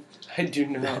 I do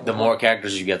not. The more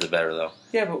characters you get, the better, though.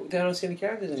 Yeah, but I don't see any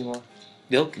characters anymore.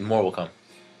 More will come.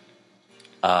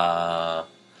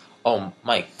 Oh,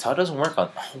 Mike, Todd doesn't work on...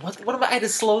 What am I? I had a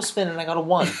slow spin and I got a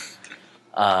 1.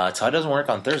 Todd doesn't work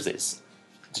on Thursdays.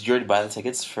 Did you already buy the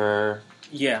tickets for...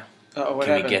 Yeah. What Can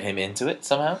happened? we get him into it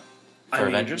somehow? For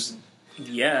Avengers?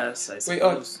 Yes, I Wait,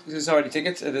 oh, suppose. is this already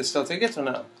tickets? Are there still tickets or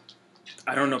no?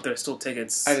 I don't know if there's still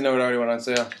tickets. I didn't know it already went on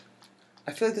sale.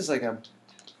 I feel like there's like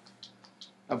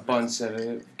a bunch that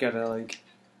are gonna like...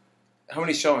 How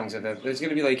many showings are there? There's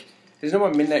gonna be like... There's no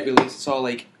more midnight release. It's all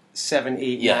like 7,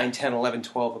 8, 9, 10, 11,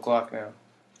 12 o'clock now.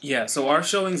 Yeah, so our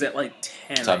showing's at like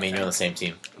 10. So I mean, you're on the same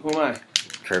team. Who am I?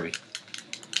 Kirby.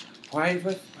 Why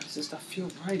does this stuff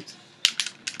feel right?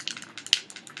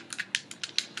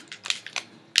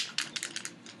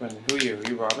 Who are you? Are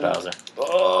you Robin? Bowser.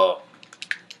 Oh!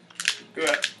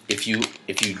 Good. If you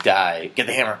die, get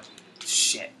the hammer.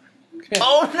 Shit.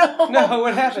 Oh, no! No,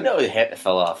 what happened? No, it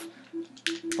fell off.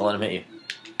 Don't let him hit you.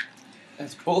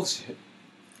 That's bullshit.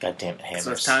 God damn it, hammers.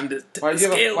 So it's time to... Why do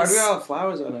we all have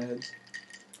flowers on our heads?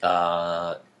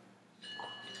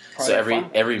 So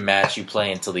every match you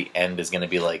play until the end is going to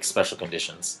be like special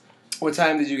conditions. What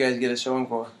time did you guys get a showing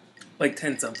for? Like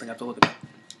 10-something. I have to look at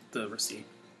the receipt.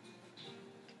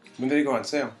 When did it go on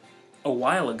sale? A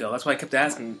while ago. That's why I kept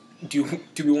asking, do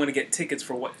we want to get tickets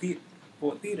for what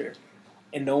theater?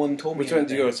 And no one told me Which one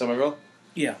did you go to, Somerville?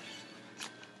 Yeah.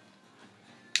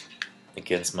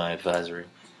 Against my advisory.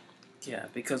 Yeah,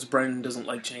 because Brendan doesn't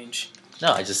like change.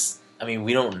 No,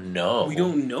 we don't know. We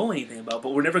don't know anything about,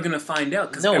 but we're never going to find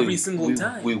out because every single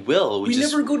time. We will. We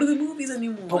never go to the movies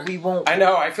anymore. But we won't. I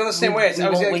know, I feel the same way. We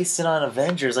won't waste it on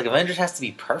Avengers. Like, Avengers has to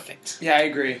be perfect. Yeah, I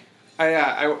agree.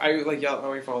 I like yell at my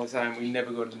wife all the time. We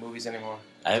never go to the movies anymore.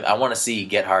 I want to see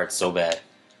Get Hard so bad.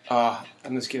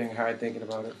 I'm just getting hard thinking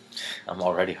about it. I'm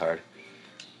already hard.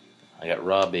 I got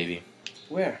Raw, baby.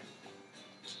 Where?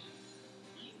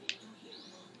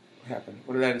 What happened?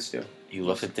 What did I just do? You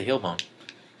looked at the heel bone.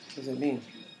 What does that mean?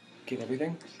 Get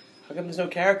everything? How come there's no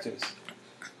characters?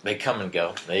 They come and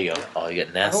go. There you go. Oh, you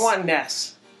get Ness. I don't want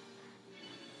Ness.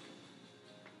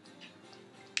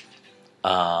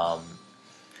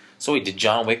 So wait, did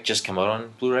John Wick just come out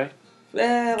on Blu-ray?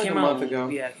 Like a month ago.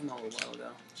 Yeah, it came out a while ago.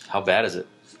 How bad is it?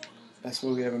 Best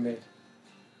movie ever made.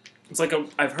 It's like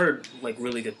I've heard like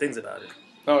really good things about it.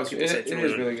 Oh, it People say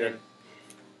is really good.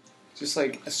 Just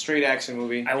like a straight action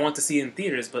movie. I want to see it in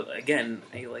theaters, but again,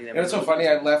 I like that. It was so funny.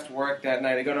 I left work that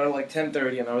night. I got out at like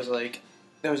 10:30, and I was like,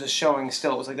 there was a showing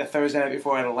still. It was like the Thursday night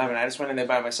before at 11. I just went in there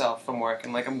by myself from work,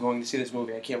 and like I'm going to see this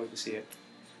movie. I can't wait to see it.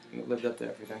 And it lived up to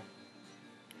everything.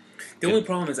 The only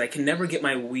problem is I can never get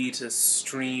my Wii to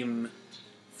stream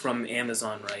from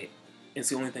Amazon right. It's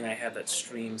the only thing I have that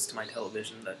streams to my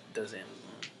television that does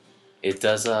Amazon. It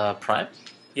does Prime?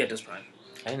 Yeah, it does Prime.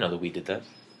 I didn't know that we did that.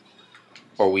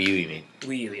 Or Wii U, you mean?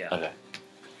 Wii U, yeah. Okay.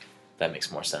 That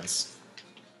makes more sense.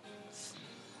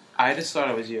 I just thought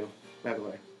it was you, by the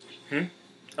way.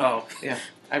 Oh. Yeah,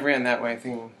 I ran that way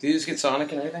thinking, did you just get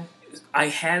Sonic and everything? I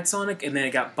had Sonic, and then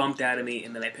it got bumped out of me,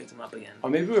 and then I picked him up again. Or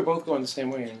maybe we were both going the same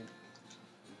way.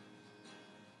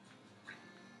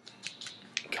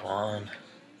 Come on.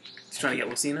 He's trying to get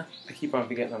Lucina. I keep on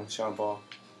forgetting I'm Sean Paul.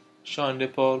 Sean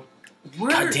DePaul.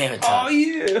 Where? God damn it, Tom. Oh,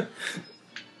 yeah!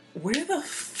 Where the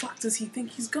fuck does he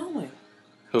think he's going?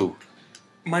 Who?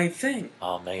 My thing.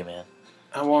 Oh, Mega Man.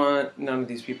 I want none of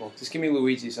these people. Just give me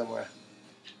Luigi somewhere.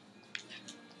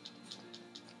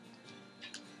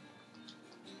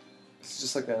 It's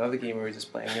just like that other game we were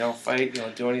just playing. You don't fight, you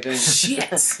don't do anything.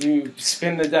 Shit! You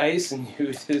spin the dice and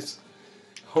you just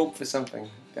hope for something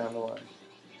down the line.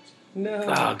 No.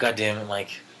 Oh, God damn it,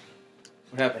 Mike.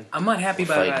 What happened? I'm not happy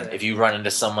about it Fighting. either. If you run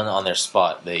into someone on their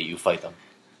spot, you fight them.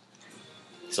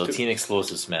 So Team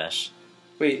Explosive Smash.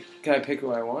 Wait, can I pick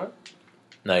who I want?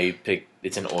 No, you pick.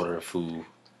 It's an order of who.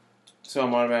 So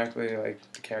I'm automatically like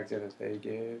the character that they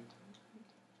gave.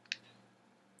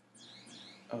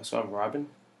 Oh, so I'm Robin?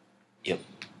 Yep.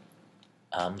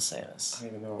 I'm Samus. I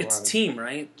don't even know. It's Robin. team,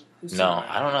 right? Who's No, team, right?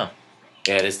 I don't know.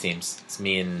 Yeah, it is teams. It's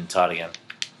me and Todd again.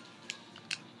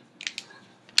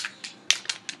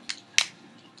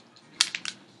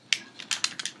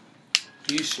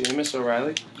 You Seamus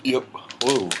O'Reilly? Yep.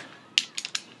 Whoa.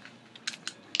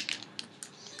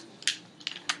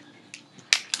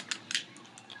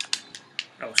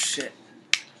 Oh shit!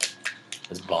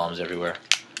 There's bombs everywhere.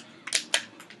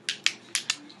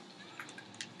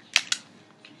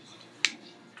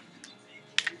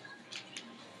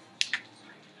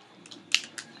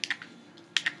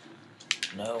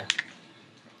 No.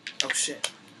 Oh shit!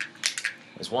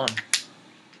 There's one.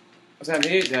 Was that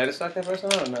me? Did I just knock that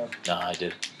person out or no? No, I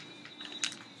did.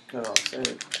 No, say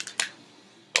it.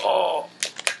 Oh.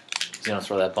 He's gonna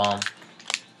throw that bomb.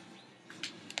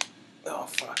 Oh,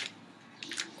 fuck.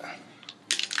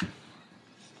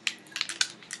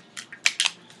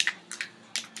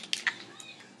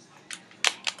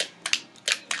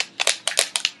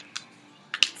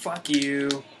 Fuck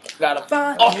you. Got him.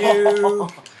 Fuck Oh. you.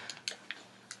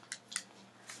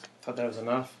 Thought that was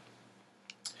enough.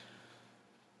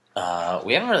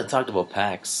 We haven't really talked about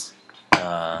PAX. It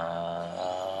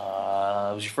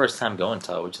was your first time going,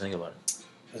 Todd. What'd you think about it?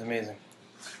 It was amazing.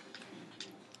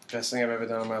 Best thing I've ever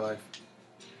done in my life.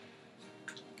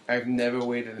 I've never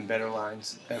waited in better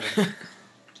lines ever.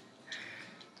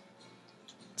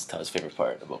 It's Todd's favorite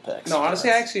part about PAX. No, honestly,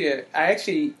 I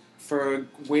actually, for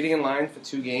waiting in line for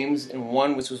 2 games and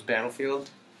one, which was Battlefield,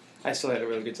 I still had a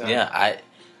really good time. Yeah,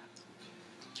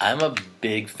 I'm a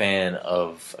big fan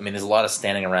of. I mean, there's a lot of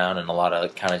standing around and a lot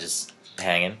of kind of just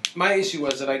hanging. My issue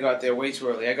was that I got there way too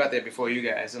early. I got there before you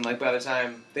guys, and like by the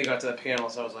time they got to the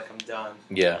panels, I was like, I'm done.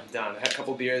 Yeah, I'm done. I had a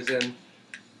couple beers in.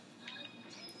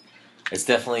 it's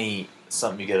definitely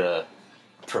something you gotta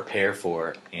prepare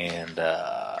for, and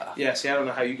Yeah, see, I don't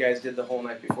know how you guys did the whole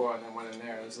night before, and then went in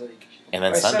there. It was like, and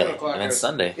then by 7 Sunday, o'clock, and I then was-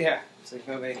 Sunday. yeah, it's like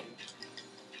no thank you.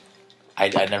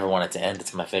 I never want it to end.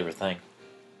 It's my favorite thing.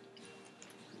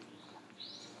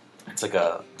 It's like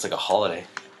a holiday.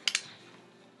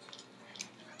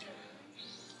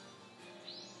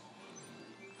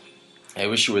 I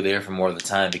wish you were there for more of the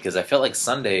time because I felt like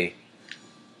Sunday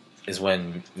is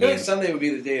when I feel like Sunday would be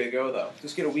the day to go, though.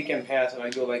 Just get a weekend pass, and I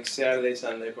go like Saturday,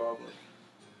 Sunday, probably.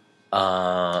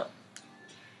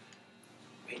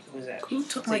 Wait, who was that? Who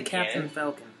took It's my like Captain Gan?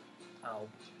 Falcon? Oh,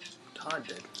 Todd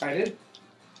did. I did.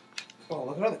 Oh,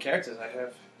 look at all the characters I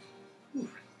have.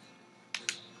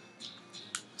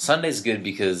 Sunday's good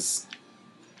because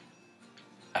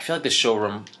I feel like the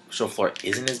show floor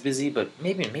isn't as busy, but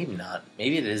maybe not.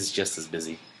 Maybe it is just as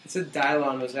busy. It said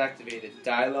Dylon was activated.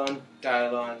 Dylon,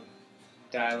 Dylon,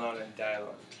 Dylon, and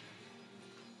Dylon.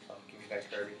 I'll give you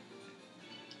that, Kirby.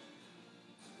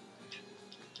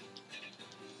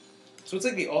 So it's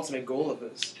like the ultimate goal of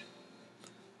this.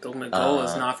 The ultimate goal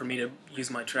is not for me to use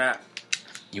my trap.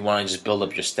 You want to just build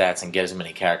up your stats and get as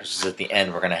many characters. Because at the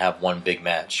end, we're going to have one big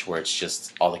match where it's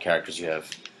just all the characters you have.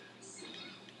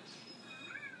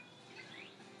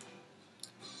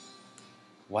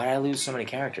 Why did I lose so many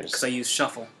characters? Because I use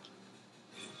shuffle.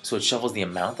 So it shuffles the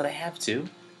amount that I have too?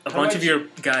 A How bunch much- of your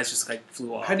guys just like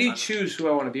flew off. How do you choose who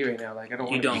I want to be right now? Like I don't.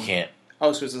 You Want don't. You can't.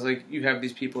 Oh, so it's just like you have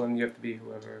these people and you have to be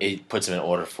whoever. It puts them in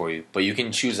order for you. But you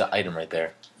can choose an item right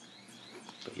there.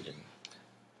 But you didn't.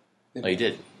 Oh, you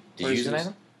did. Did you use an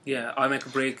item? Yeah, I make or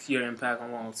break your impact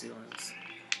on wall ceilings.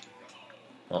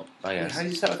 Well, I Wait, guess. how do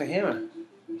you start with a hammer?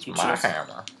 It's You my chose-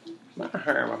 hammer. My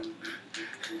hammer.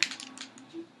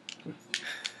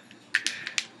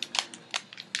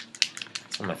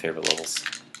 It's one of my favorite levels.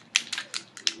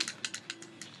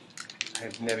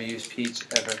 I've never used Peach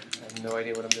ever. I have no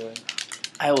idea what I'm doing.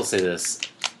 I will say this.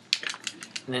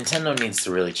 Nintendo needs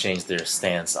to really change their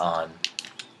stance on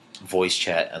voice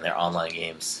chat and their online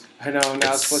games. I know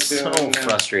now It's Splatoon. so and-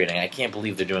 frustrating. I can't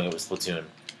believe they're doing it with Splatoon.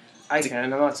 I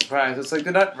can. I'm not surprised. It's like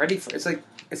they're not ready for. It's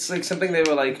like something they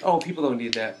were like, oh, people don't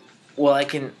need that. Well, I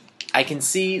can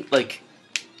see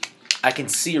I can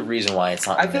see a reason why it's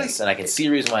not I feel this, like- and I can see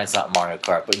a reason why it's not Mario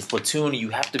Kart. But in Splatoon, you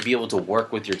have to be able to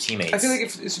work with your teammates. I feel like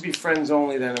if it should be friends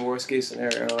only, then in worst case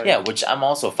scenario. Like, yeah, which I'm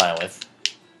also fine with.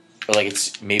 Or like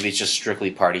it's just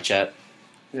strictly party chat.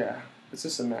 Yeah. It's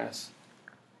just a mess.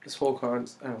 This whole I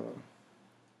don't know.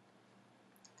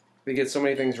 They get so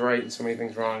many things right and so many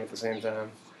things wrong at the same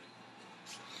time.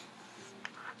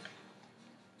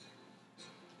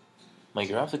 Mike,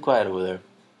 you're awfully quiet over there.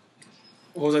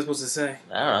 What was I supposed to say?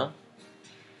 I don't know.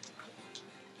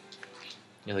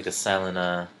 You're like a silent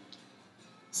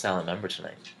member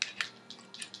tonight.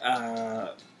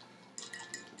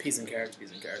 Peas and carrots,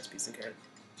 peas and carrots, peas and carrots.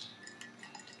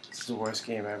 This is the worst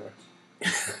game ever.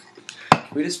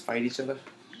 Can we just fight each other?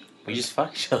 We just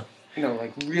fuck each other. No,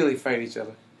 like really fight each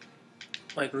other.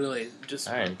 Like really, just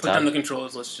All right, put Tom. down the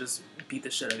controls. Let's just beat the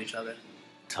shit out of each other.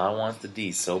 Todd wants the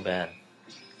D so bad.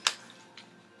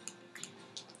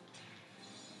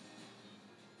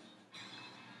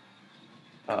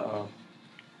 Uh-oh.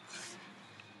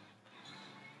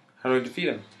 How do I defeat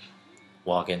him?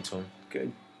 Walk into him.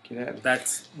 Good. Get at him.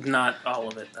 That's not all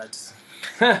of it. That's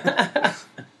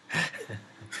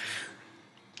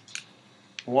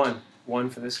One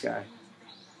for this guy.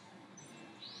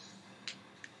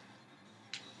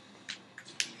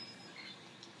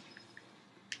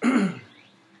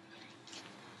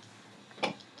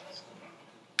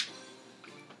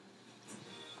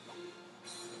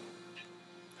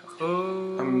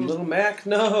 Little Mac?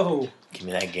 No. Give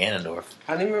me that Ganondorf.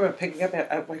 I don't even remember picking up.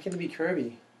 Why can't it be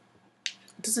Kirby?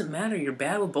 It doesn't matter. You're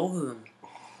bad with both of them.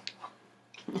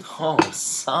 Oh,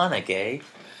 Sonic, eh?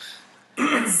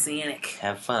 Sonic.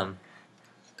 Have fun.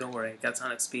 Don't worry, got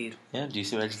Sonic speed. Yeah, do you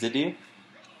see what I just did to you?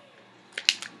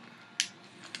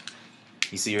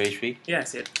 You see your HP? Yeah, I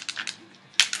see it.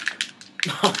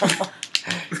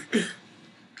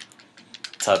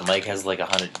 Todd, Mike has like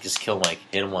 100. Just kill Mike.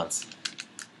 Hit him once.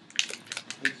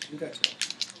 You guys go.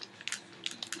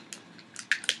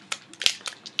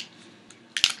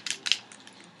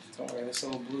 Don't worry,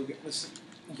 this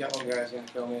yellow guy's gonna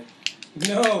kill me.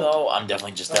 No! No, I'm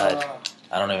definitely just dead.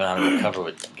 I don't even know how to recover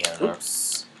with Ganondorf.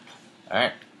 Oops.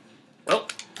 Alright. Well,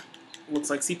 looks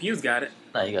like CPU's got it.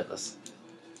 No, you got this.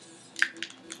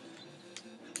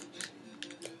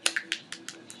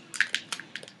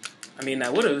 I mean, I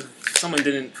would have if someone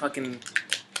didn't fucking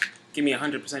give me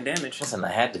 100% damage. Listen,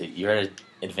 I had to. You're at an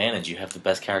advantage. You have the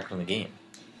best character in the game.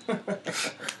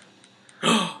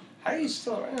 How are you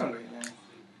still around right now?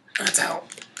 That's out.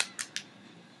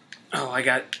 Oh, I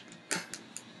got...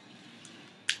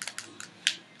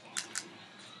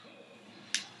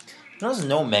 There's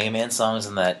no Mega Man songs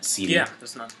in that CD. Yeah,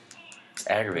 there's none. It's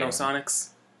aggravating. No Sonics.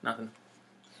 Nothing.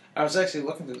 I was actually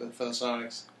looking for the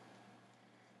Sonics.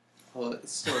 Oh,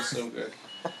 it's still so good.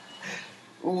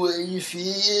 When you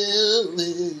feel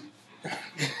it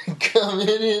coming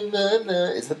in the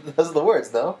night. Those are the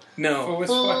words, no? No. For which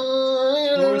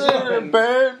one?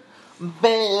 Burn,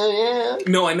 bam,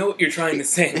 No, I know what you're trying to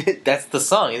say. yeah. That's the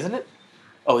song, isn't it?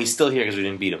 Oh, he's still here because we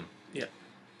didn't beat him.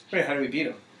 Wait, how do we beat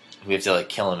him? We have to like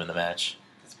kill him in the match.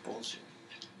 That's bullshit.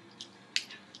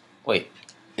 Wait,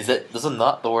 those are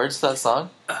not the words to that song?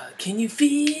 Can you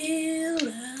feel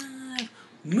it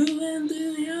moving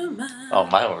through your mind? Oh,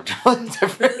 my word.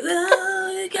 Different.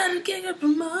 Oh, you gotta kick up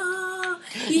more.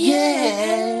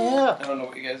 Yeah. I don't know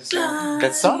what you guys are saying.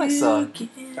 That Sonic song. You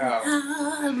can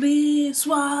hardly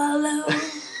swallow.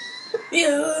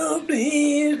 Your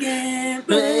breath can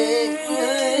break.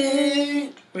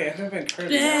 Wait, I've never been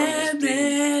Kirby down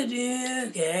this That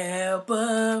you help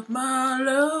up my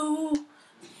low.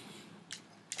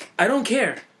 I don't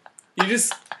care. You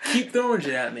just keep throwing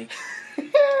shit at me.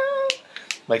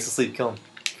 Mike's asleep, kill him.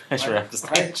 I should have to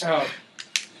stage. I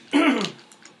don't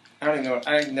even know.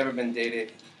 I've never been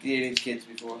dated kids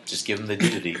before. Just give him the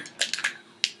duty.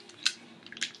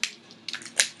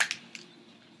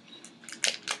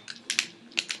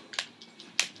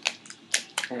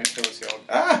 I'm gonna kill this yellow.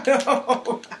 Ah,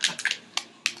 no!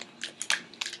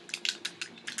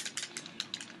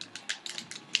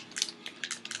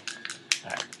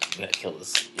 Alright, we gotta kill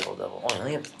this yellow devil. Oh, you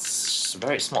only have a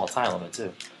very small time limit,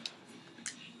 too.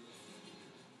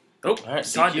 Oh, Alright,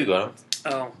 Todd CPU got him.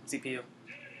 Oh, CPU.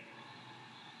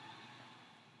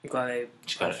 I'm glad I...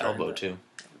 She got an elbow, too.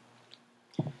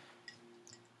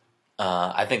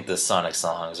 I think the Sonic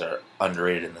songs are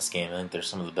underrated in this game. I think they're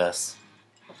some of the best.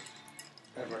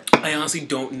 Ever. I honestly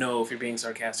don't know if you're being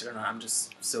sarcastic or not. I'm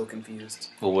just so confused.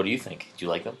 Well, what do you think? Do you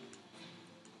like them?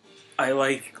 I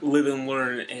like Live and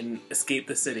Learn and Escape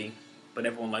the City, but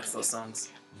everyone likes those songs.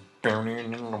 Yep,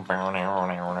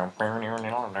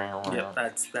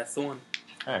 that's the one.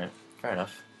 Alright, fair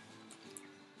enough.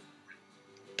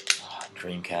 Oh,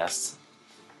 Dreamcast.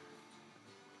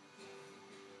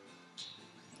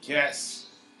 Yes.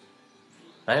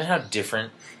 Imagine how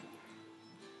different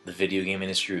the video game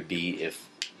industry would be if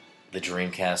the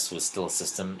Dreamcast was still a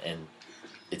system and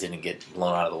it didn't get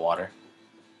blown out of the water.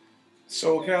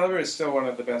 Soul Calibur is still one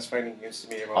of the best fighting games to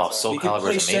me of all Oh, time. Soul You can Calibur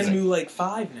play is amazing. Shenmue like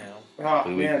 5 now. Oh,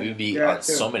 We man. would be Yeah, on too.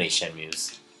 so many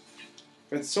Shenmues.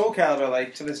 But Soul Calibur,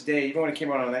 like, to this day, even when it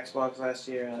came out on Xbox last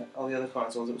year and all the other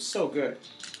consoles, it was so good.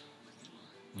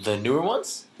 The newer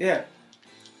ones? Yeah.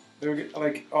 They were,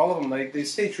 like, all of them, like, they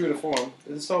stay true to form.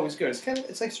 It's always good.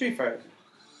 It's like Street Fighter.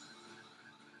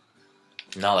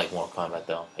 Not like Mortal Kombat,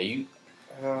 though. Are you...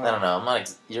 I Uh, don't know. I'm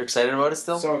not... You're excited about it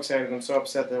still? so excited. I'm so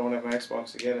upset that I won't have my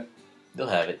Xbox to get it. They'll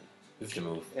have it. We have to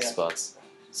move Yeah. spots.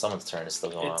 Someone's turn is still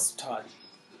going It's Todd.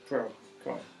 Bro,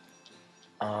 come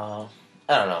on. on.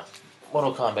 I don't know.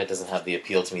 Mortal Kombat doesn't have the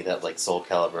appeal to me that, like, Soul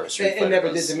Calibur or Street Fighter It never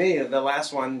does. did to me. The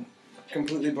last one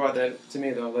completely brought that to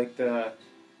me, though. Like,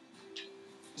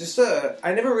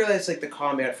 I never realized, like, the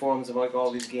combat forms of, like,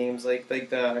 all these games. Like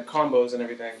the combos and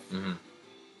everything. Mm-hmm.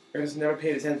 I just never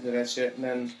paid attention to that shit. And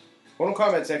then Mortal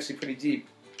Kombat's actually pretty deep.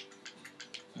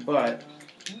 But...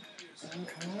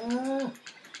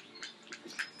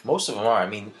 Most of them are. I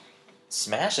mean,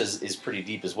 Smash is pretty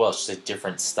deep as well. It's just a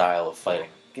different style of fighting.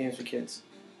 games for kids.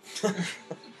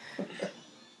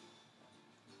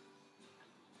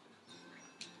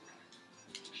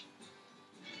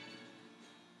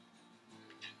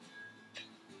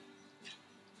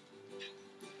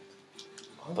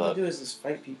 All But- I do is just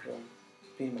fight people,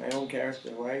 be my own character.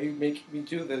 Why are you making me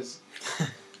do this?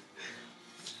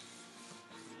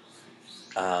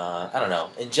 I don't know.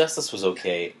 Injustice was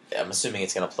okay. I'm assuming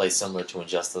it's going to play similar to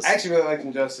Injustice. I actually really liked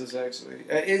Injustice. Actually,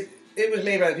 it was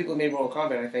made by the people who made Mortal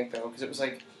Kombat, I think, though, because it was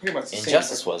like pretty much the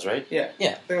Injustice same. was, right? Yeah.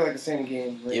 Yeah. They were like the same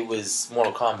game. Like, It was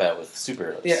Mortal Kombat with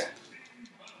superheroes. yeah.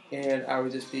 And I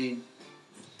would just be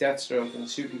Deathstroke and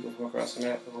shoot people from across the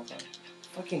map the whole time.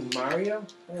 Fucking Mario?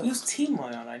 Ugh. Whose team am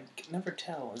I on? I can never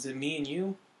tell. Is it me and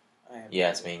you? I have Yeah,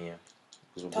 it's me and you.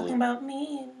 'Cause we're Talking blue. about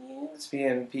me and you. It's me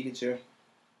and Pikachu.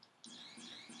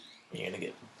 You're going to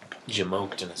get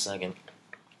jamoked in a second.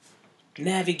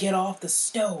 Navi, get off the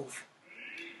stove.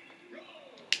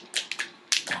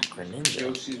 Oh, Greninja.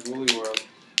 Yoshi's Woolly World.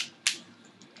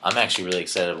 I'm actually really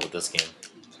excited about this game.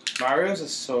 Mario's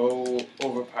is so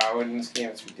overpowered in this game,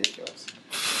 it's ridiculous.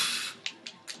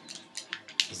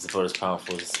 He's about as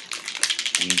powerful as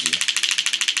Luigi.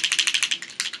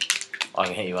 Oh, I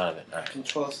can hit you out of it. Alright.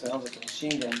 Control sounds like a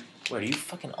machine gun. Wait, are you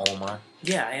fucking Olimar?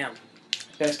 Yeah, I am.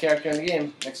 Best character in the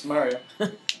game, next to Mario.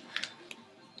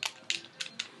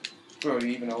 Bro, do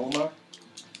you even know Omar?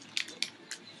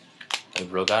 I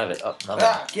broke out of it. Oh, another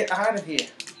Ah, get out of here.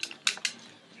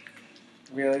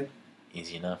 Really? one.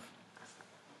 Easy enough.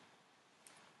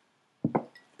 No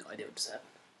idea what just happened.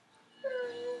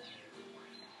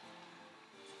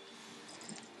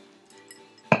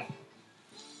 I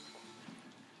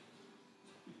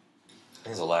think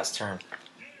it's the last turn.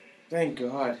 Thank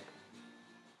God.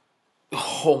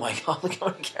 Oh my god, look how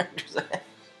many characters I have.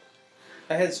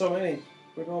 I had so many.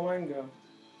 Where'd all mine go?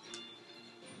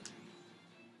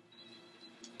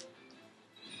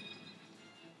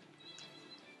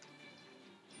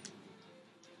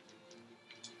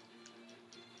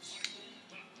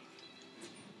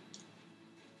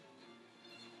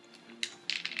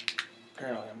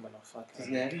 Apparently I'm gonna Does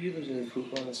fucking... Natty usually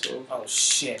poop on the stove? Oh,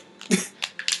 shit.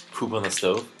 Poop on the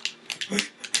stove?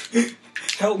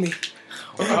 Help me.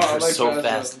 Oh, I you're like so that.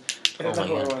 fast. That's Oh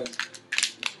my what God. it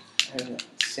was. And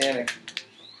Sonic.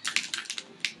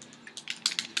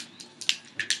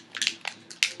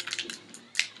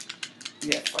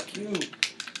 Yeah, fuck you.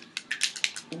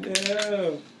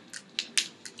 No.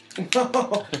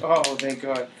 No. Oh, thank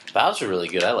God. Bowser really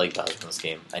good. I like Bowser in this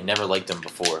game. I never liked him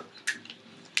before.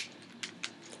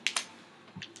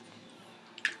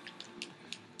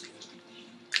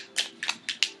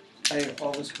 I have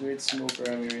all this weird smoke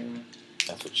around me right now.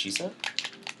 That's what she said?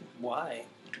 Why?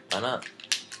 Why not?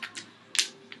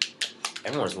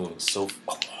 Everyone's moving so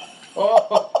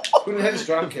Oh! Who did his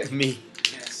drop kick? Me.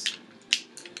 Yes.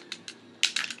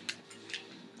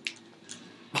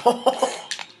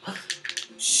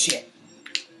 Shit.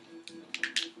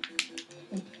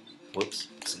 Whoops.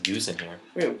 There's a goose in here.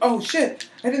 Wait, oh shit!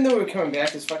 I didn't know we were coming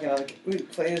back as fucking other.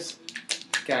 Wait, players.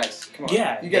 Guys, come on.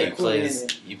 Yeah, you Yeah, gotta you clue play me in as...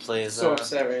 here. You play as... So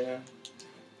upset right now.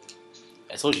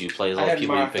 I told you play as I all the had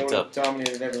people you Marth, I picked would've up.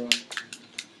 dominated everyone.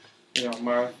 You know,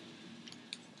 Marth.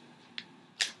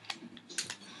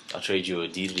 I'll trade you a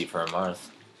Dedede for a Marth.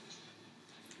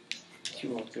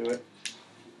 You won't do it.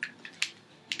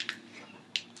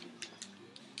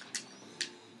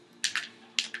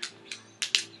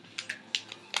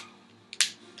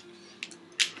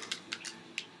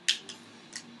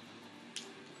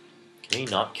 Can you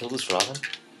not kill this Robin?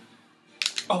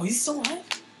 Oh, he's still alive?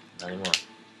 Not anymore.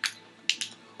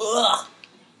 Ugh.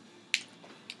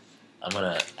 I'm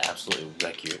gonna absolutely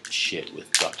wreck your shit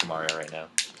with Dr. Mario right now.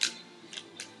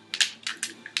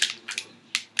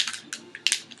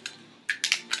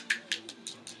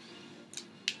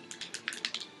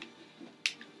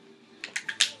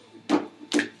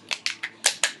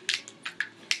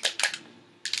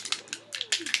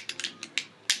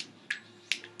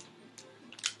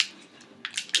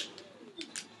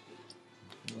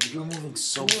 You're moving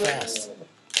so fast.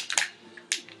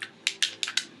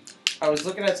 I was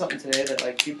looking at something today that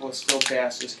like people still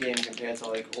bash this game compared to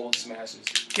like old Smashes.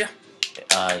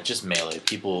 Just Melee.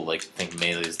 People like think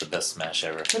Melee is the best Smash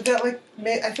ever. But that like,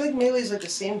 I feel like Melee is like the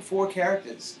same 4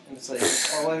 characters, and it's like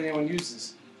it's all anyone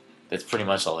uses. That's pretty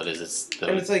much all it is. It's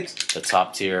And it's like, the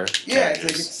top tier yeah, it's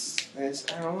characters. like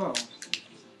it's I don't know.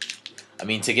 I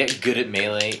mean, to get good at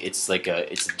Melee, it's like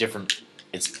a different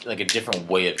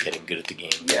way of getting good at the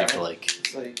game. You Yeah. have to like,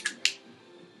 It's like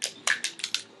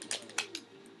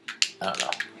I don't know.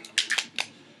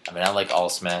 I mean, I like all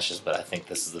Smashes, but I think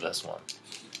this is the best one.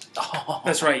 Oh.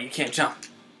 That's right, you can't jump.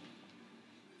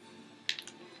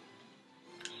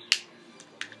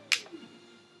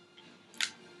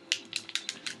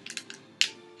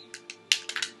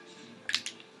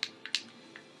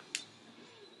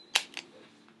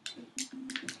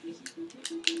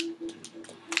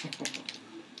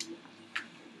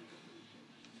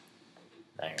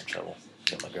 Now you're in trouble.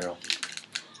 Get my girl.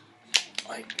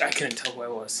 I couldn't tell who I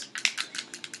was.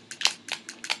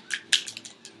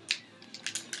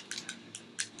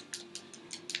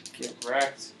 Get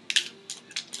wrecked.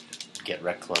 Get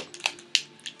wrecked club.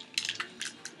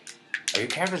 Are your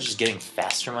characters just getting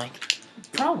faster, Mike?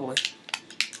 Probably.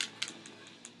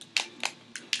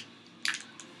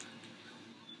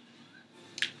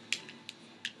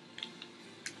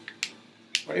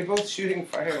 Why are you both shooting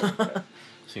fire like that?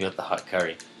 So you got the hot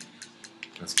curry.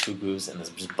 And there's cuckoos and there's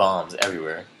just bombs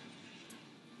everywhere.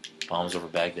 Bombs over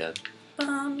Baghdad.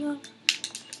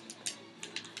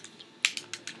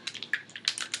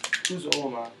 Who's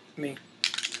Olamar? Me.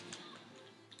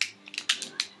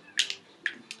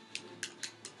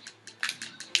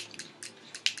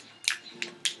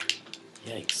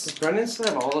 Yikes. Does Brendan still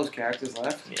have all those characters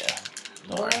left? Yeah.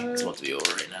 No worry. It's about to be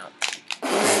over right now.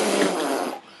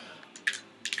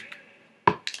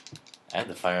 I had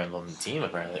the Fire Emblem team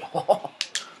apparently.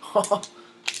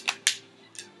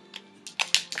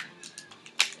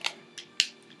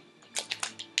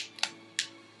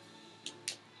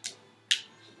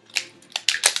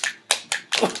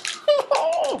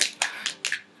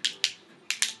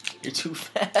 You're too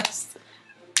fast.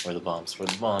 Where are the bombs? Where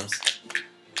are the bombs?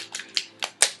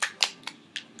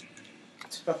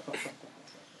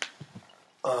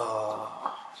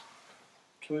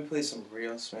 Can we play some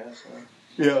real Smash now?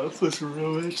 Yeah, let's play some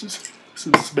real matches.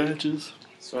 Some matches.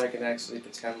 So I can actually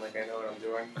pretend like I know what I'm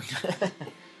doing.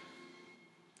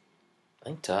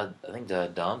 I think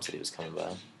Dom said he was coming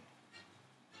by.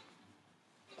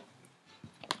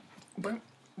 Burp,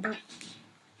 burp.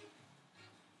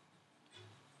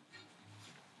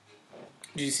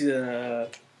 Did you see the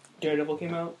Daredevil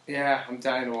came out? Yeah, I'm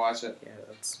dying to watch it. Yeah,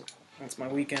 that's my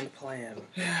weekend plan.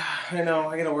 Yeah, I know.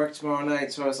 I gotta work tomorrow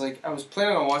night, so I was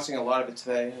planning on watching a lot of it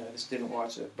today, and I just didn't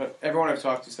watch it. But everyone I've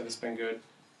talked to said it's been good,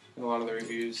 and a lot of the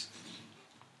reviews.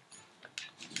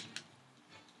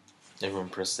 Everyone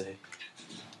press A.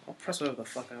 I'll press whatever the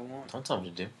fuck I want. Don't tell him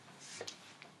to do.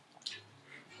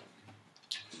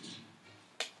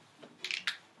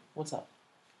 What's up?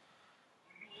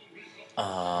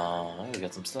 We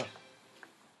got some stuff.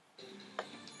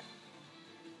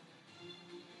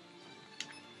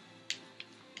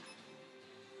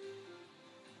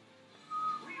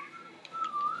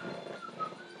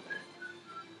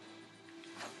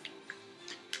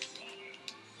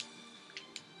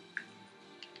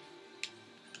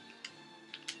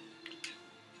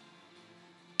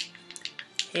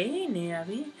 Hey,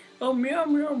 Navi. Oh, meow,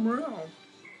 meow, meow.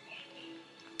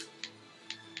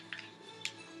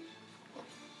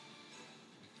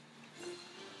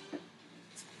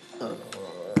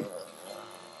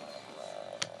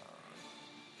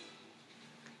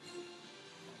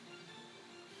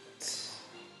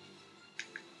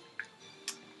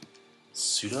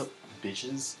 Suit up,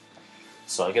 bitches.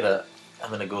 So I'm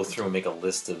gonna go through and make a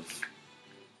list of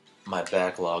my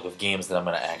backlog of games that I'm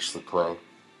gonna actually play.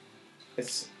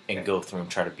 And go through and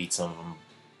try to beat some of them.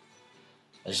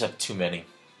 I just have too many.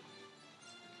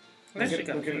 Look at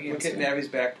Navi's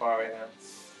back paw right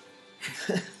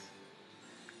now.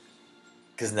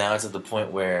 Because now it's at the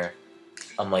point where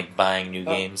I'm like buying new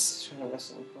games Trying to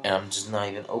wrestle with and I'm just not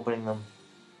even opening them.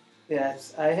 Yeah,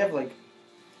 I have like.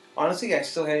 Honestly, I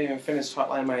still haven't even finished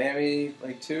Hotline Miami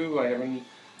 2. I haven't.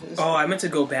 Oh, I meant to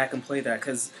go back and play that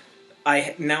because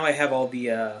now I have all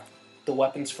the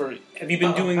weapons for. Have you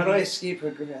been doing? How do I escape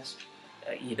her grasp?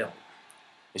 You don't.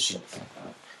 Is she?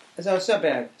 It's not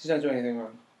bad. She's not doing anything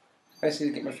wrong. I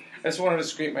just wanted to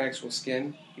scrape my actual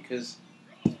skin because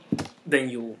Then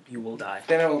you will die.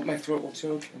 then my throat will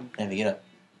choke. Andy, get up.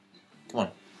 Come on.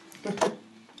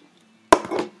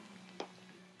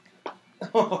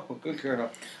 Oh, good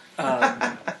girl.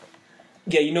 Yeah,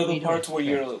 you know the You parts don't. where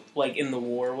you're like in the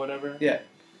war or whatever. Yeah.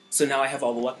 So now I have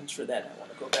all the weapons for that. I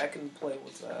want to go back and play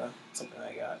with something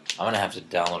I got. I'm gonna have to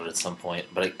download it at some point,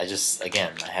 but I just I'm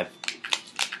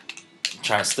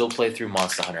trying to still play through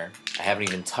Monster Hunter. I haven't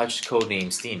even touched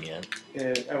Codename Steam yet.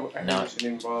 Yeah, I No. shouldn't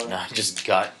even bother. No, I just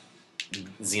got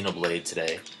Xenoblade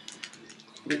today.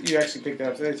 You actually picked it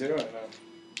up today too, I know.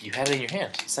 You had it in your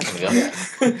hand a second ago.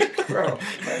 Bro.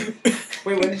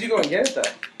 Wait, when did you go and get it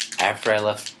though? After I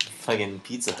left fucking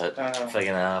Pizza Hut,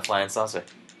 fucking Flying Saucer.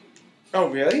 Oh,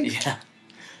 really? Yeah.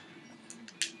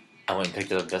 I went and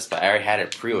picked it up at Best Buy. I already had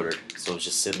it pre-ordered, so it was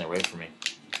just sitting there waiting for me.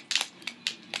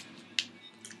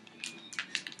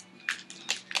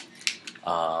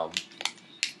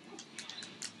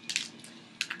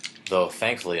 Though,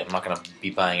 thankfully, I'm not going to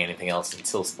be buying anything else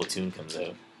until Splatoon comes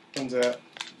out. When's that?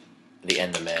 At the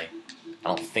end of May. I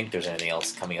don't think there's anything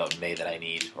else coming out in May that I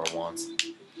need or want.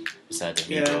 Besides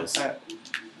Amiibos.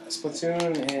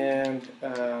 Splatoon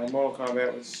and Mortal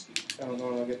Kombat was. I don't know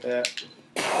when I'll get that.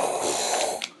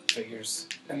 Figures.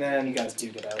 And then You guys do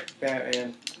get out.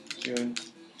 Batman, June.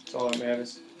 That's all that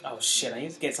matters. Oh shit! I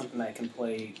need to get something that I can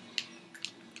play.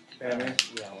 Batman.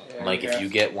 Yeah. Yeah, Mike, yeah. if you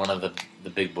get one of the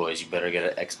big boys, you better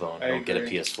get an Xbone. I Don't get a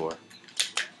agree. PS4.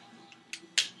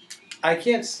 I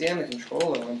can't stand the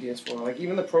controller on PS4. Like,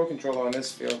 even the Pro controller on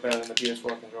this feels better than the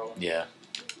PS4 controller. Yeah.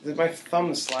 My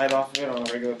thumbs slide off of it on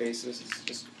a regular basis. It's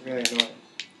just really annoying.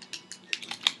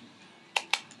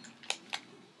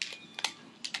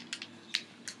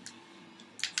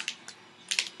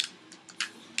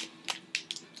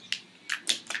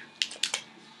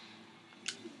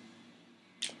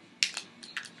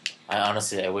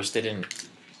 I wish they didn't.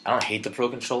 I don't hate the Pro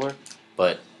controller,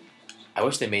 but I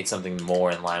wish they made something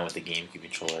more in line with the GameCube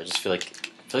controller. I feel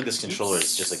like this controller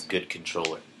is just a good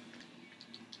controller.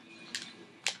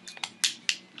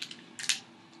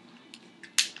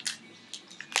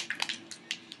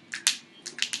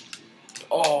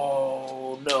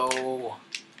 Oh no!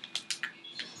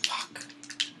 Fuck.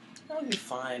 That'll be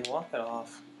fine. Walk it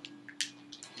off.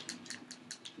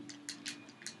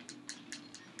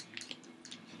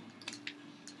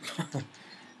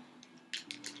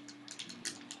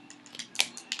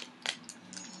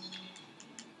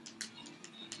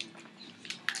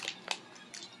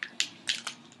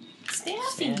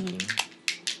 Staffy.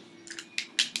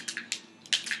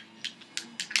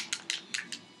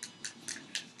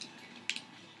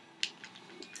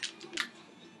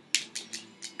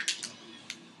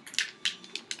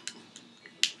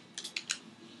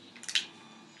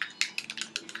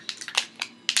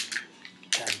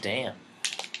 God damn.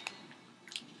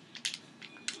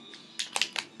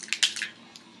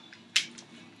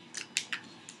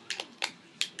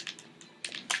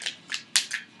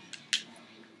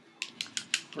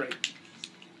 Great.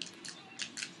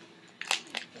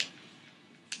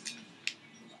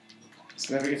 This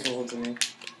never gets old to me.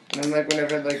 And then, like,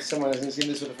 whenever like someone hasn't seen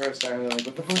this for the first time, they're like,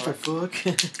 "What the fuck?"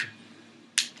 fuck?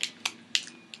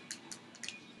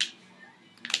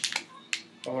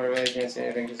 Oh, I really can't say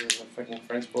anything because there's a fucking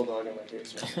French bulldog in my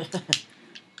basement.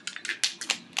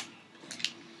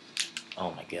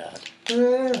 Oh my god.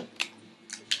 Ah.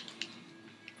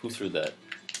 Who threw that?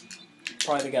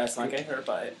 Probably the guy that's not getting hurt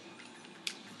by it.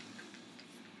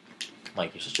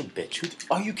 Mike, you're such a bitch.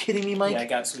 Are you kidding me, Mike? Yeah, I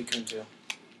got Suicune too.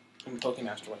 I'm a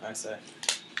Pokemaster, what can I say?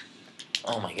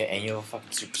 Oh my god, and you have a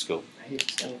fucking super scope. I hate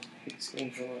this game. I hate this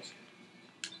game so much.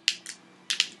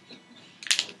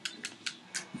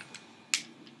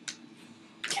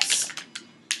 Yes.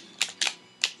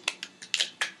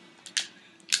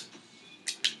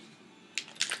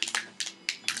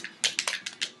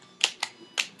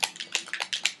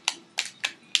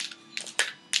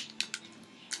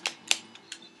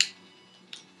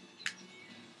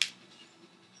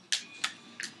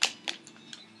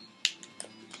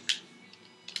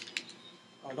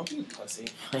 Oh, don't be a pussy.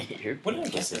 You're When did I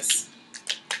get pussy. this?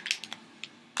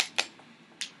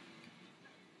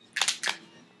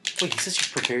 Wait, he says you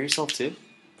prepare yourself too?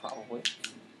 Probably.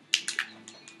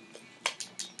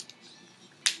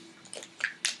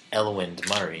 Elwind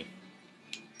Murray.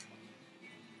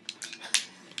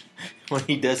 When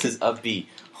he does his upbeat.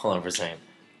 Hold on for a second.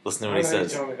 Listen to what he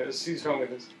says. Tell me this. He's telling me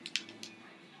this.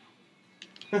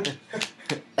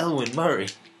 Elwin Murray.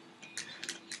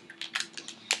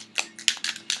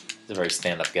 He's a very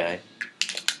stand-up guy.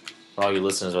 For all you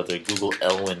listeners out there, Google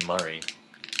Elwin Murray.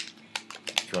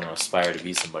 If you want to aspire to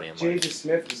be somebody in life. J.J.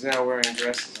 Smith is now wearing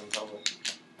dresses in public.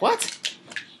 What?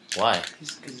 Why?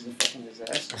 Because he's a fucking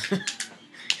disaster.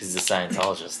 He's a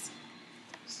Scientologist.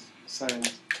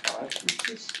 Science.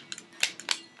 Just...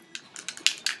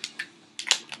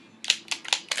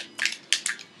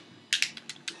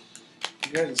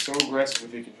 You guys are so aggressive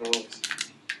with your controllers.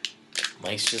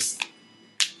 Mike's just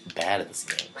bad at this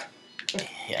game.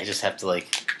 I just have to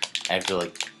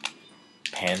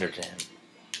pander to him.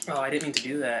 Oh, I didn't mean to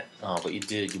do that. Oh, but you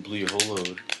did. You blew your whole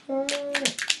load. Uh,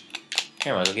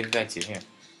 Here, Mike, I'll give it back to you. Here.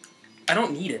 I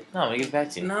don't need it. No, I'm gonna give it back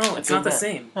to you. No, I it's feel not the bad.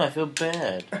 same. No, I feel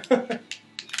bad.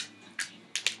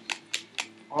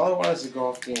 all I want is a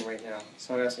golf game right now.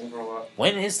 So I'm asking for a lot.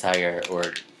 When is Tiger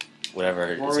or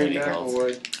whatever it's gonna Rory be called?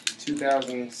 McIlroy,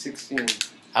 2016.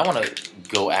 I want to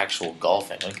go actual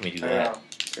golfing. When can we do I that? know.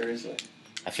 Seriously.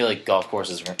 I feel like golf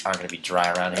courses aren't going to be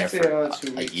dry around here I'd say for another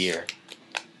 2 a weeks. year.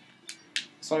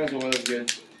 As long as the weather's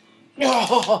good.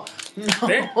 Oh, no!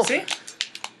 There, see?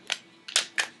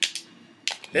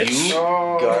 You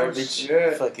Oh, garbage,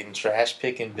 shit. fucking trash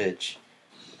picking bitch.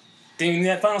 Didn't even need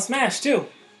that final smash, too.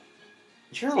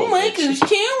 You're a little Mike bitch. is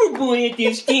terrible at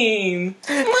this game.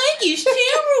 Mike is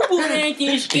terrible at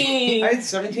this game. I had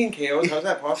 17 KOs. How's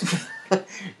that possible?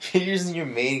 You're using your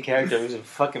main character who's a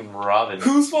fucking Robin.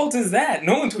 Whose fault is that?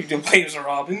 No one told you to play as a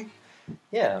Robin.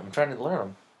 Yeah, I'm trying to learn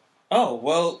them. Oh,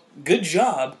 well, good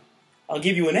job. I'll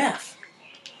give you an F.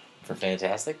 For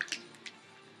fantastic.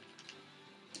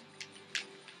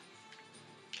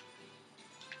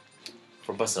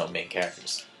 For busting out main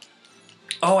characters.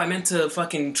 Oh, I meant to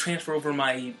fucking transfer over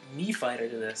my Mii fighter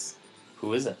to this.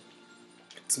 Who is it?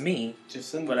 It's me,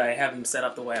 Just in but I have him set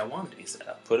up the way I want him to be set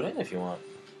up. Put him in if you want.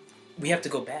 We have to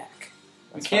go back.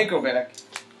 We can't go back.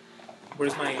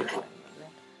 Where's my...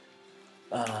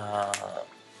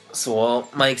 So while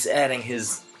Mike's adding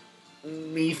his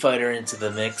Mii fighter into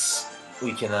the mix,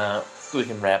 we can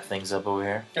wrap things up over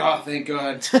here. Oh, thank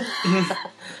God.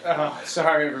 Oh,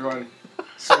 sorry, everyone.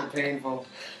 So painful.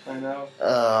 I know.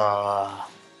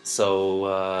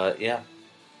 Yeah.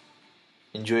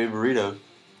 Enjoy a burrito.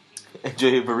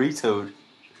 Enjoy a burrito.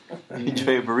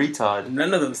 Enjoy a burrito.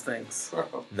 None of those things.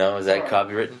 No, is that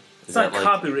copywritten? It's not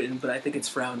copywritten, but I think it's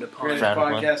frowned upon. Greatest Frowned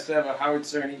upon. podcast ever. Howard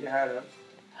Stern, eat your hat up.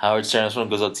 Howard Stern, this one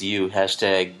goes out to you.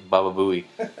 Hashtag Baba Booey.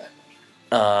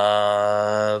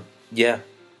 Yeah.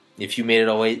 If you made it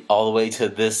all the way to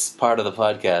this part of the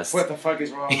podcast. What the fuck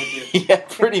is wrong with you? Yeah,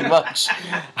 pretty much.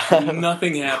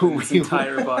 Nothing happened this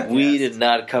entire podcast. We did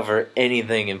not cover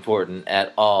anything important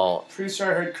at all. Pretty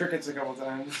sure I heard crickets a couple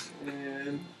times.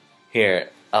 And Here,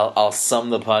 I'll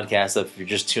sum the podcast up if you're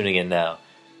just tuning in now.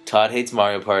 Todd hates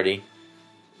Mario Party.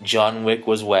 John Wick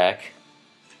was whack.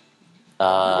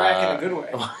 whack in a good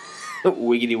way.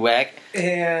 Wiggity whack.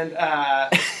 And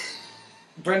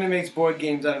Brendan makes board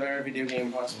games out of every video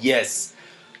game possible. Yes.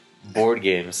 Board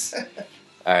games.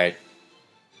 Alright.